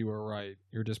both of you are right.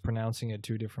 You're just pronouncing it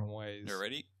two different ways. you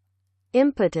ready?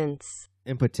 Impotence.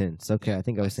 Impotence. Okay, I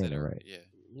think I was saying said it right. Yeah.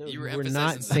 No, You were we're emphasizing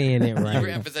not that. saying it You were right.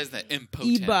 emphasizing that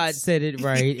impotence. Ebot said it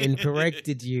right and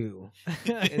corrected you.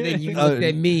 And then you Oh, looked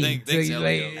at me. thanks, you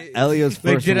Elio. Elio's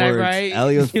Like, first did I words. write?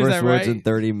 Elio's Was first I words right? in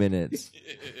 30 minutes.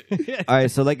 All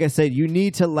right, so like I said, you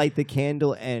need to light the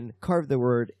candle and carve the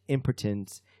word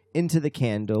impotence into the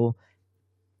candle.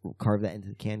 Carve that into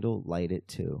the candle, light it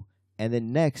too. And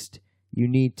then next, you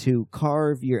need to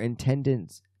carve your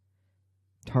intendant's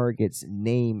target's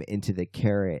name into the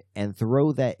carrot and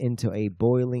throw that into a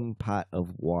boiling pot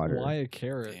of water. Why a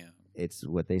carrot? Damn. It's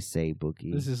what they say,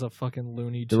 Bookie. This is a fucking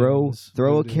Looney Throw Tunes a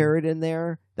voodoo. carrot in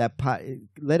there. That pot,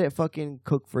 let it fucking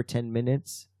cook for 10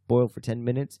 minutes. Boil for 10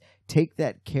 minutes. Take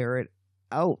that carrot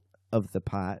out of the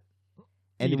pot,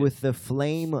 and Eat it. with the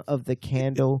flame of the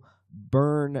candle,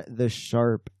 burn the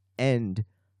sharp end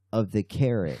of the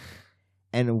carrot.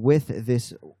 And with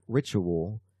this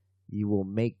ritual, you will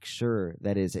make sure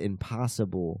that it's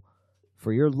impossible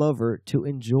for your lover to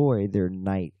enjoy their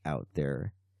night out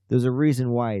there. There's a reason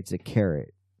why it's a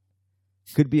carrot.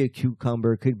 Could be a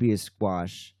cucumber. Could be a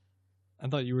squash. I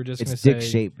thought you were just going It's to dick say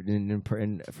shaped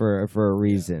for a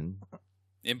reason.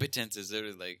 Impotence is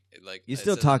literally like You're it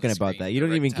still says on talking the about screen, that. You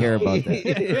don't even care about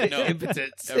that. No,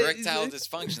 Impotence. erectile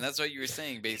dysfunction. That's what you were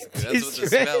saying, basically. That's what the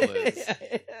spell is.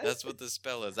 That's what the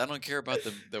spell is. I don't care about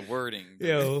the wording.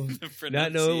 Yo, the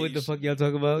not knowing what the fuck y'all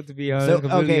talking about, to be honest. So,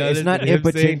 completely okay, it's honest, not and him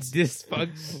saying impotence.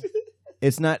 Dysfunction.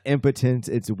 It's not impotence.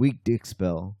 It's weak dick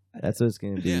spell. That's what it's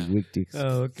gonna be. Yeah. Weak dick.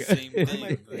 Oh, okay. Same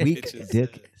thing. Weak It just dick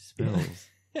said it. spells.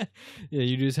 Yeah,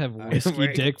 you just have whiskey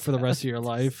Right. dick for the rest of your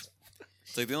life.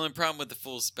 It's like the only problem with the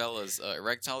full spell is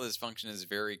erectile dysfunction is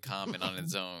very common on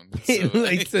its own. So,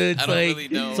 Like, so it's I don't like- really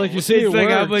know. It's like you say it It's like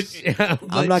how works. much. How I'm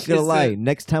not much gonna is lie. the-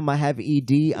 Next time I have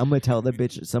ED, I'm gonna tell the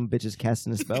bitch some bitch is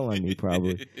casting a spell on me.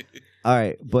 Probably. All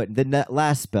right, but the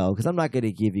last spell, because I'm not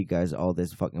gonna give you guys all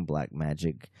this fucking black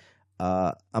magic.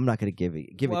 I'm not gonna give it.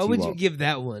 Why to would you you all. give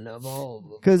that one of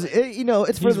all? Because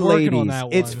it's for He's the working on ladies.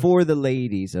 that It's one. for the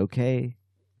ladies, okay?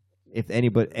 If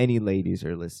any ladies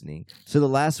are listening. So the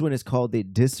last one is called the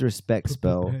disrespect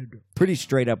spell. Pretty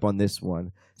straight up on this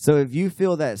one. So if you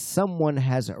feel that someone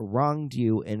has wronged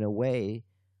you in a way,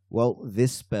 well,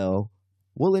 this spell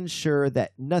will ensure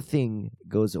that nothing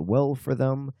goes well for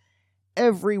them.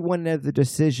 Every one of the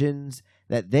decisions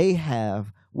that they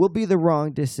have will be the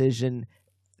wrong decision.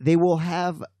 They will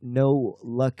have no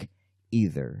luck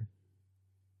either.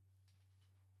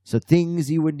 So things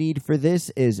you would need for this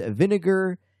is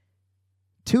vinegar,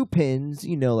 2 pins,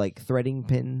 like threading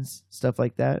pins, stuff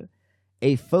like that,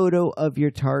 a photo of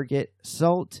your target,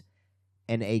 salt,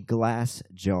 and a glass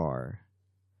jar.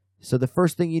 So the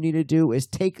first thing you need to do is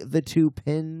take the 2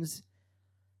 pins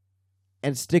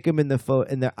and stick them in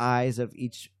the eyes of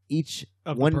each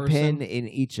Of the one person? pin in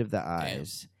each of the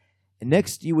eyes. And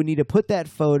next, you would need to put that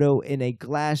photo in a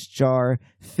glass jar,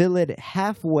 fill it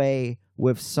halfway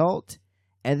with salt,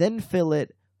 and then fill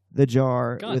the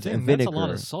jar God with damn, vinegar. that's a lot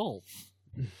of salt.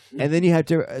 And then you have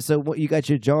to. So what you got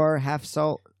your jar, half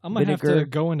salt, I'm gonna vinegar. have to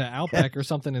go into Outback or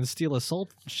something and steal a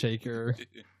salt shaker.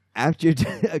 After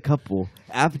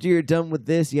you're done with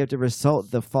this, you have to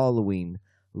recite the following: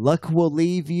 luck will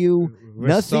leave you.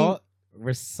 Nothing.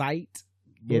 Recite.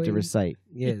 You have to boy. recite.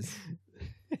 Yes.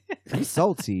 That's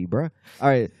salty, bruh. All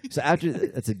right. So after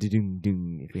that's a doom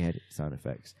doom if we had sound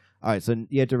effects. All right. So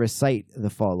you have to recite the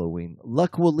following: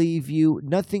 luck will leave you.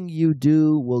 Nothing you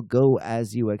do will go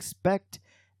as you expect.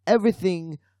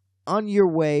 Everything on your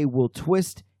way will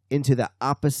twist into the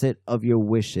opposite of your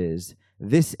wishes.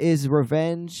 This is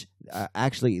revenge.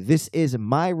 Actually, this is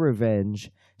my revenge.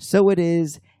 So it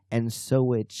is, and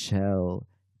so it shall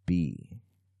be.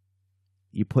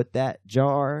 You put that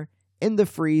jar in the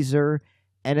freezer,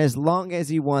 and as long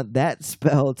as you want that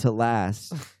spell to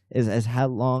last, is as how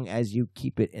long as you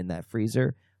keep it in that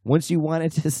freezer. Once you want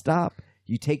it to stop,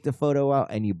 you take the photo out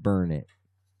and you burn it.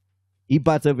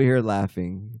 Ebot's over here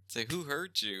laughing. It's like, who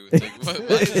hurt you? It's like,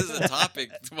 why is this a topic?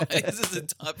 Why is this a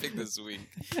topic this week?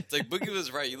 It's like, Boogie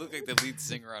was right. You look like the lead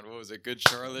singer on, what was it, Good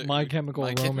Charlotte? My Chemical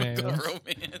Romance.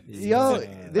 Yo,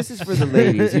 this is for the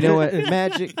ladies. You know what?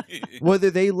 Magic,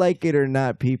 whether they like it or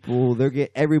not, people,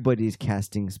 everybody's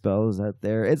casting spells out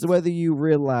there. It's whether you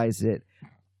realize it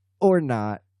or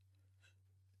not.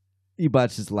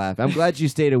 Ebot's just laughing. I'm glad you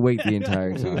stayed awake the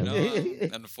entire time. No,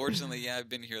 unfortunately, yeah, I've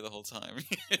been here the whole time.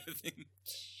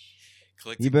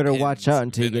 You better watch Collecting out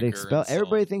until you get vinegar and expelled.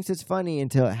 Everybody salt. thinks it's funny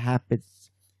until it happens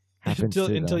until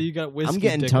to until them. you got whiskey I'm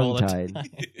getting dick all the tongue-tied. time.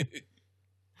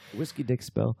 Whiskey dick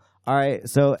spell. All right,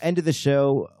 so end of the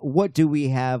show. What do we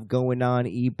have going on,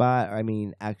 Ebot? I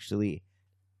mean, actually,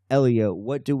 Elio,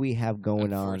 what do we have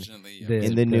going on Unfortunately, The- I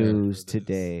in the wasn't the- prepared news for this.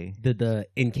 today? The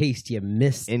in case you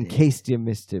missed In it. case you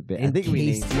missed it, I In think we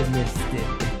case named you missed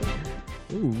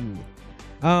it. Ooh.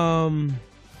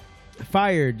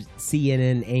 Fired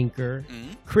CNN anchor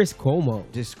Mhm. Chris Cuomo.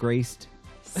 disgraced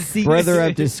C- brother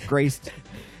of disgraced.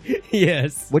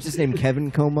 Yes. What's his name?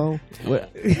 Kevin Como. What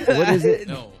is it?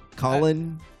 No.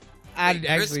 Colin. I'd Wait,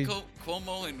 actually. Chris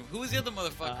Cuomo and who was the other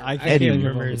motherfucker? I can't Eddie.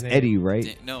 remember his It's name. Eddie,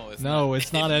 right? No, it's No, not.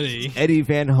 it's not Eddie. Eddie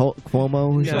Van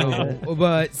Cuomo. or something like that? No,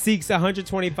 but seeks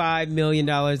 $125 million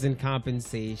in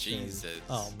compensation. Jesus.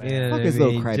 Oh You know man. what Fuck I his mean?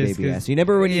 little Just crybaby 'cause- ass. You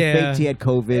remember when he Yeah. faked he had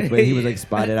COVID, but he was like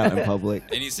spotted out in public?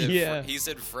 And he said Yeah. he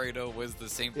said Fredo was the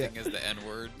same thing as the N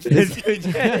word.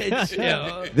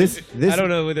 Yeah. This I don't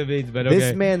know what that means, but okay.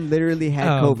 This man literally had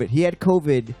Oh. COVID. He had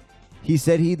COVID. He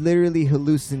said he literally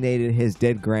hallucinated his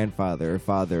dead grandfather or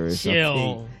father or something.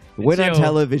 Chill. Went on Chill.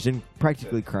 television,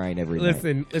 practically crying every night.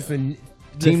 Listen. Team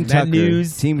listen, that Tucker,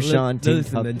 news, Team Sean, Team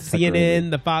listen, the Tucker. CNN,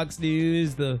 the Fox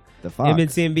News, the The Fox.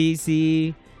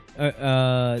 MSNBC,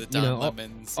 The you know, Don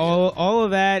Lemons. all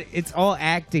of that. It's all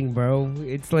acting, bro.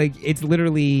 It's like it's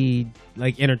literally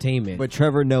like entertainment. But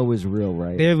Trevor Noah is real,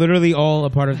 right? They're literally all a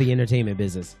part of the entertainment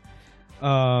business.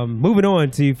 Moving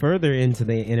on to further into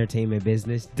the entertainment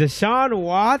business, Deshaun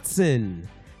Watson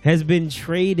has been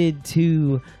traded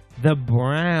to the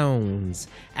Browns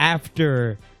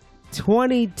after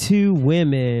 22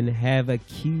 women have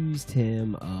accused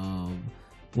him of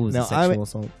what was Now, it, sexual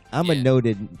assault. I'm a Yeah.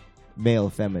 noted male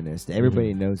feminist.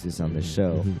 Everybody knows this on the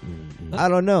show. Mhm. I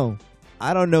don't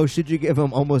know. Should you give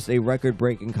him almost a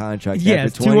record-breaking contract?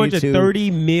 Yes, after 22 $230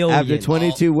 million. After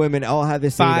 22 women all have the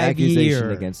same 5 accusation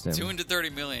year. against him. 230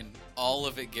 million, all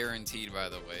of it guaranteed, by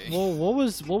the way. Well, what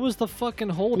was the fucking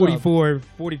hold up?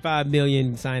 45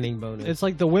 million signing bonus. It's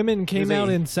like the women came There's out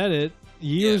a- and said it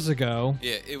years ago,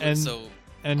 Yeah, it was And- so.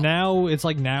 and now it's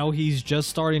like now he's just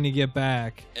starting to get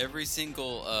back. Every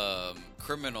single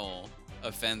criminal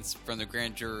offense from the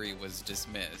grand jury was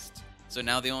dismissed. So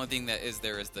now the only thing that is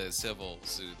there is the civil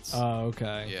suits. Oh,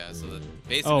 okay. Yeah, so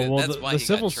basically Oh well, that's why the he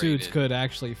civil got traded. suits could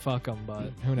actually fuck him,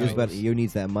 but who He knows? was about you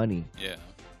needs that money. Yeah.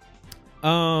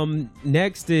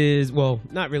 Next is, well,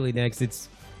 not really next. It's,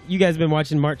 you guys been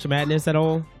watching March Madness at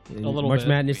all? little March bit.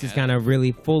 Madness is Yeah. kind of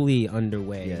really fully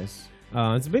underway. Yes.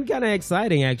 It's been kind of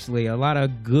exciting, actually. A lot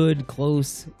of good,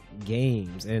 close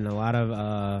games and a lot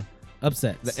of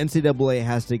upsets. The NCAA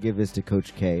has to give this to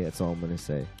Coach K. That's all I'm gonna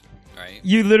say. Right.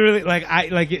 You literally, like,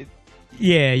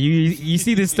 yeah, you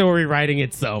see the story writing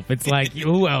itself. It's like,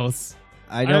 who else?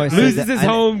 I know. I said Loses that- his I-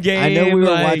 home game. I know we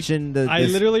were like- watching the. I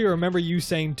this- literally remember you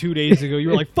saying 2 days ago, you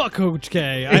were like, "Fuck Coach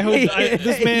K. I hope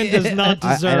this man does not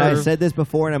deserve." and I said this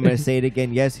before, and I'm going to say it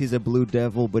again. Yes, he's a blue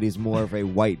devil, but he's more of a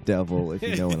white devil, if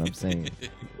you know what I'm saying.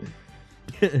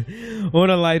 On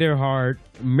a lighter heart,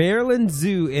 Maryland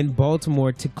Zoo in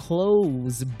Baltimore to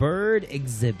close bird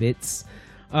exhibits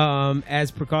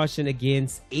as precaution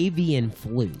against avian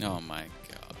flu. Oh my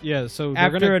god. yeah. So they're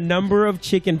After a gonna, number of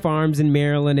chicken farms in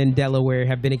Maryland and Delaware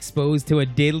have been exposed to a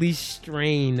deadly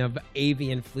strain of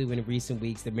avian flu in recent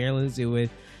weeks, the Maryland Zoo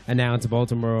announced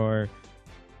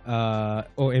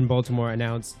in Baltimore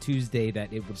announced Tuesday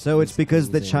that it would. So it's because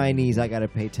the closing. Chinese, I got to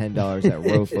pay $10 at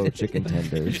Rofo chicken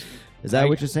tenders. Is that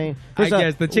what you're saying? I First off,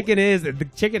 guess the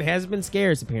chicken has been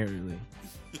scarce apparently.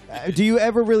 Do you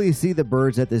ever really see the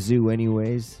birds at the zoo?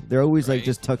 Anyways, they're always like Right.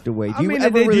 just tucked away. Do I you mean,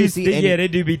 ever they really do, see any? yeah, they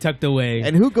do be tucked away.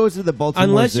 And who goes to the Baltimore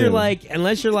unless Zoo? you're like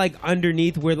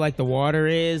underneath where like the water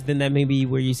is, then that may be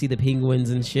where you see the penguins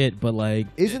and shit. But like,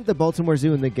 Isn't the Baltimore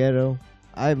Zoo in the ghetto?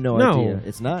 I have no No. idea.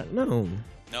 It's not. no,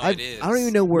 No, I it is. don't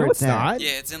even know where No, it's it's at. not.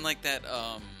 Yeah, it's in like that.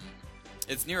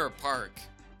 It's near a park.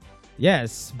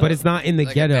 yes, but it's not in the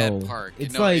like ghetto. A bad park.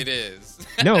 It's no, like it is.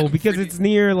 no, because it's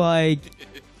near like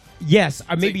yes,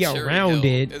 or It's maybe like Cherry around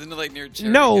Hill. it. Isn't it like near Cherry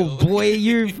No, Hill? boy,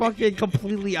 you're fucking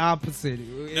completely opposite.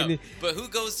 No, but who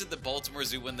goes to the Baltimore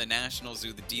Zoo when the National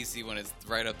Zoo, the DC one, is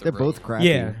right up the They're road? both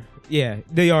crappy. Yeah,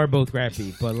 they are both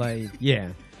crappy, but like, yeah,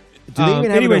 Do they even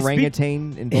have anyway, an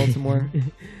orangutan in Baltimore?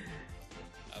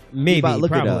 maybe,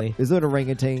 Look probably. it up. Is there an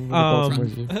orangutan in the Baltimore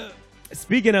Zoo?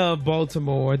 Speaking of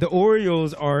Baltimore, the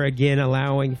Orioles are again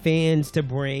allowing fans to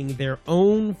bring their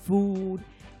own food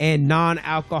and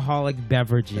non-alcoholic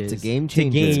beverages That's a game to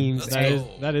changer. games Let's at go.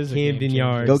 that is a Camden game changer.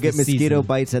 Yards. Go get this mosquito season.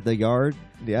 bites at the yard.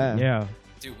 Yeah. Yeah.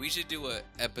 Dude, we should do a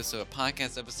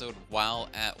podcast episode while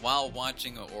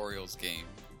watching an Orioles game,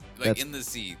 like That's- in the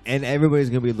seat. And everybody's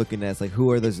gonna be looking at us like,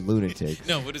 who are those lunatics?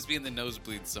 No, we'll just be in the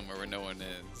nosebleeds somewhere where no one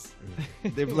is.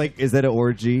 They're like, is that an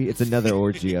orgy? It's another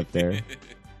orgy up there.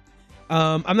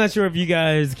 I'm not sure if you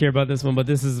guys care about this one, but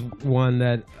this is one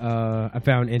that I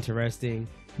found interesting.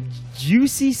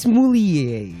 Juicy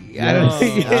Smoulier. I don't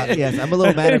Yes, yes, I'm a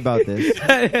little mad about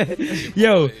this.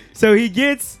 Yo, so he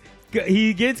gets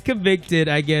convicted,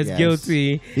 I guess, Yes.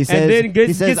 guilty. He says- and then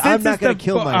he says, "I'm not gonna sentenced to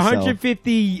kill myself."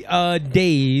 150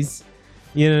 days,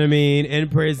 you know what I mean, in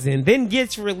prison. Then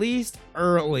gets released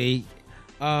early.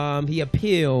 He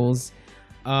appeals.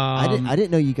 I didn't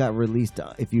know you got released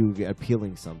if you were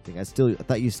appealing something. I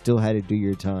thought you still had to do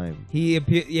your time. He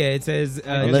it says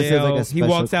Unless there's, like, a he special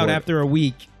walks out court. after a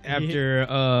week. After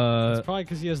It's probably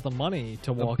because he has the money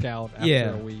to walk out after yeah.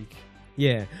 a week.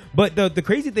 yeah, but the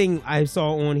crazy thing I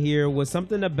saw on here was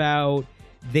something about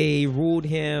they ruled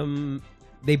him.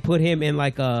 They put him in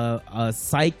like a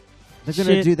psych. They're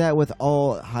gonna shit. do that with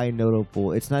all high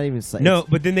notable. It's not even. No,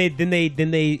 but then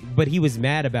they but he was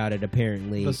mad about it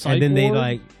apparently. The psych and then they ward?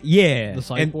 like yeah, The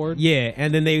psych and, ward? Yeah,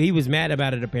 and then he was mad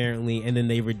about it apparently, and then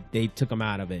they took him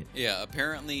out of it. Yeah,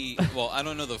 apparently. Well, I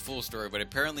don't know the full story, but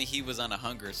apparently he was on a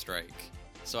hunger strike,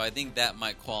 So I think that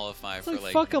might qualify It's for like,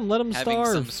 like fuck them, let them having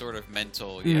starve. some sort of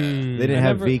mental. They didn't I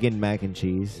have never- vegan mac and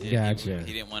cheese. Gotcha.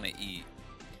 He didn't want to eat.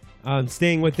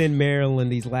 Staying within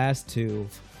Maryland, these last two.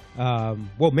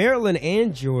 Well, Maryland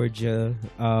and Georgia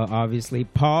obviously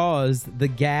paused the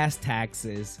gas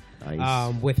taxes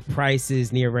Nice. with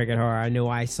prices near record high. I know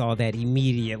I saw that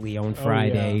immediately on Oh,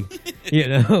 Friday. You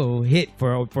know, hit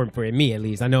for me at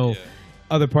least. I know Yeah.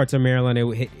 other parts of Maryland it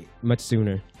would hit much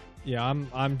sooner. Yeah,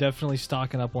 I'm definitely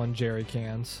stocking up on jerry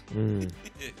cans.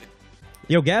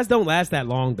 Yo, gas don't last that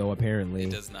long though. Apparently, It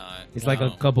does not. it's like a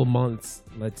No. couple months.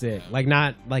 That's it. Like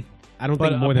not like I don't But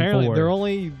think more than apparently 4.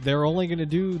 they're only going to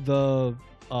do the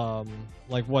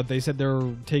like what they said they're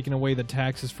taking away the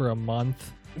taxes for a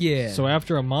month. yeah. So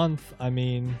after a month, I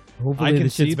mean, hopefully I can the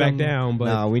shit's see back them- down. But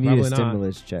No, we need probably a not.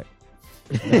 stimulus check.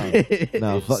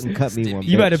 No, fucking cut me one.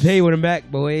 You better bitch. pay with them back,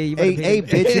 boy. You better Hey,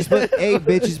 pay hey,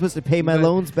 bitch, you're supposed to pay my better-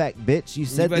 loans back, bitch. You You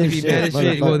said better this be mad shit, as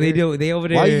shit. Well, they motherfucker. do. They over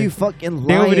there. Why you fucking lying,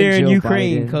 They over there in Joe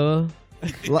Ukraine, Biden? cuz.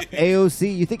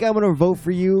 AOC, you think I'm gonna vote for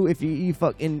you if you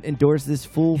fucking endorse this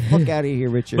fool? Fuck out of here,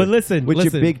 Richard. But listen, with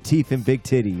listen. your big teeth and big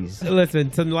titties. Listen,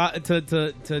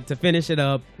 to finish it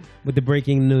up with the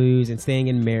breaking news and staying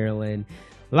in Maryland.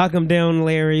 Lock him down,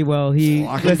 Larry. Well, he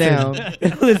Lock him down.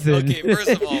 listen. Okay, first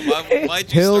of all,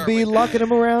 why'd you He'll start be with locking that?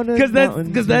 him around.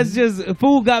 Because that's just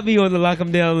fool got me on the lock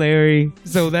him down, Larry.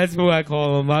 So that's who I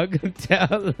call him. Lock him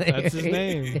down, Larry. that's his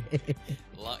name.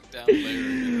 Lockdown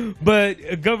Larry.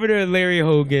 But Governor Larry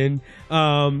Hogan,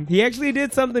 he actually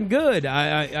did something good.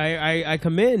 I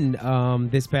commend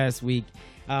this past week.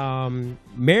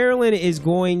 Maryland is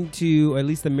going to, or at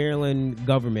least the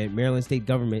Maryland state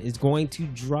government is going to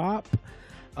drop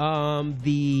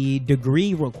the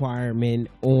degree requirement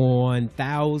on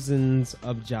thousands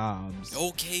of jobs.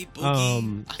 Okay,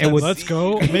 Boogie. and with- Let's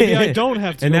go. Maybe I don't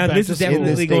have to And go now back this to is school.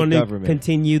 definitely state going to government.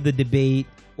 continue the debate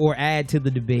or add to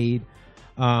the debate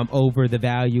over the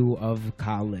value of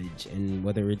college and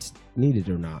whether it's needed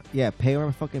or not. Yeah, pay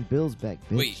our fucking bills back,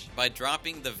 bitch. Wait, by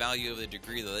dropping the value of the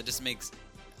degree, though, that just makes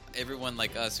everyone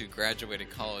like us who graduated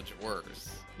college worse.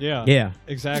 Yeah. Yeah.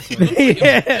 Exactly.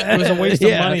 It was a waste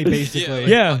of money, basically.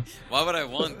 Yeah. Why would I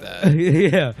want that?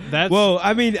 Yeah. That's-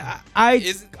 I mean, I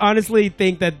Is- honestly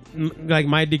think that like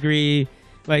my degree,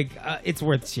 it's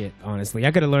worth shit. Honestly,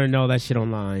 I could have learned all that shit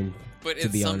online. But To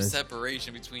it's be some honest.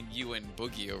 separation between you and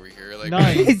Boogie over here. Like,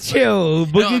 Nice. Chill,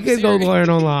 but you I'm can go serious. learn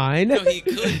online. No, he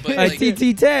could, but At like,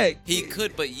 TT Tech. he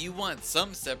could, but you want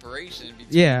some separation between.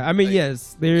 Yeah, I mean, like,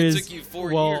 yes, there It is. took you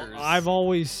 4 Well, years. I've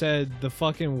always said the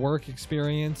fucking work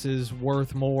experience is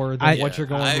worth more than I- what you're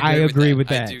going to I do. agree with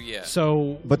that. I do, yeah.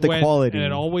 So, But the quality. and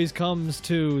it always comes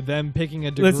to them picking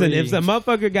a degree. Listen, if some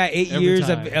motherfucker got 8 Every years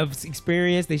time. of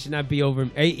experience, they should not be over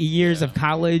 8 years of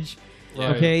college.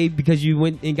 Right. Okay, because you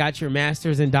went and got your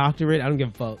master's and doctorate. I don't give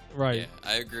a fuck. right? Yeah,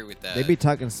 I agree with that. They be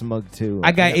talking smug too.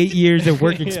 I got 8 years of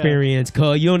work Yeah. experience,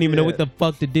 cuz. You don't even know Yeah. what the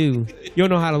fuck to do. You don't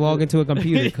know how to log into a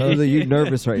computer, cuz. You're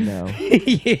nervous right now.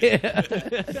 Yeah.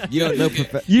 You don't know. You You're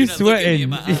not looking me sweating. in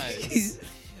my eyes.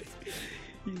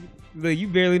 Look, you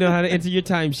barely know how to enter your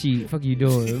timesheet. Fuck you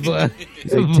doing? But,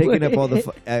 So you're taking up all the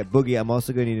Boogie. I'm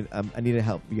also going to need. I need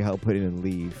your help putting in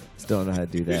leave. Still don't know how to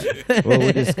do that. Well,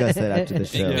 we'll discuss that after the Big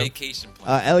show. vacation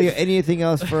plan. Elliot, anything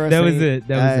else for us? That was it.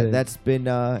 That was it. That's been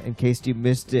in case you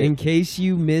missed it in case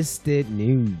you missed it,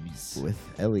 news. with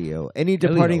Elio. Any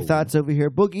departing Elio. thoughts over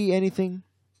here? Boogie, anything?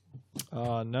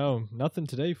 No, nothing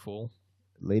today, fool.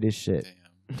 Latest shit. Damn.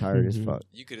 Tired as fuck.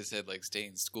 You could have said like stay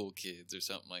in school, kids, or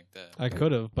something like that. I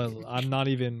could have, but I'm not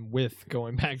even with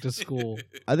going back to school.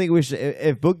 I think we should.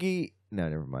 If Boogie, no,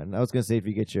 never mind. I was gonna say if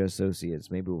you get your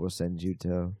associates, maybe we'll send you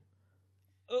to.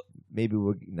 Maybe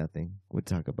we'll nothing. We'll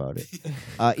talk about it.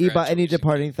 Eba, any Graduation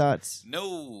departing gift. thoughts?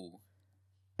 No.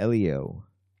 Elio.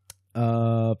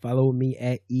 Follow me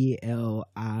at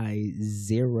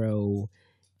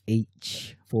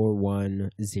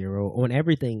ELI0H410 on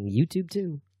everything. YouTube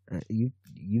too.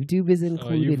 YouTube is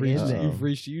included in reached- that. You've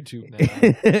reached YouTube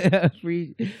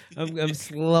now. I'm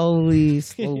slowly.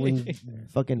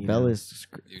 Fucking You Bellis.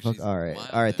 Dude, Fuck, she's all right. wild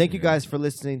All right. Thank you over there. guys for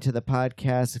listening to the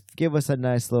podcast. Give us a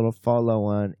nice little follow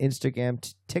on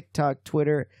Instagram, TikTok,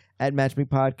 Twitter at Match Me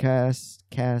Podcast.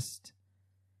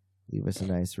 Leave us a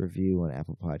nice review on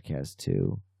Apple Podcasts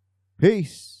too.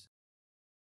 Peace.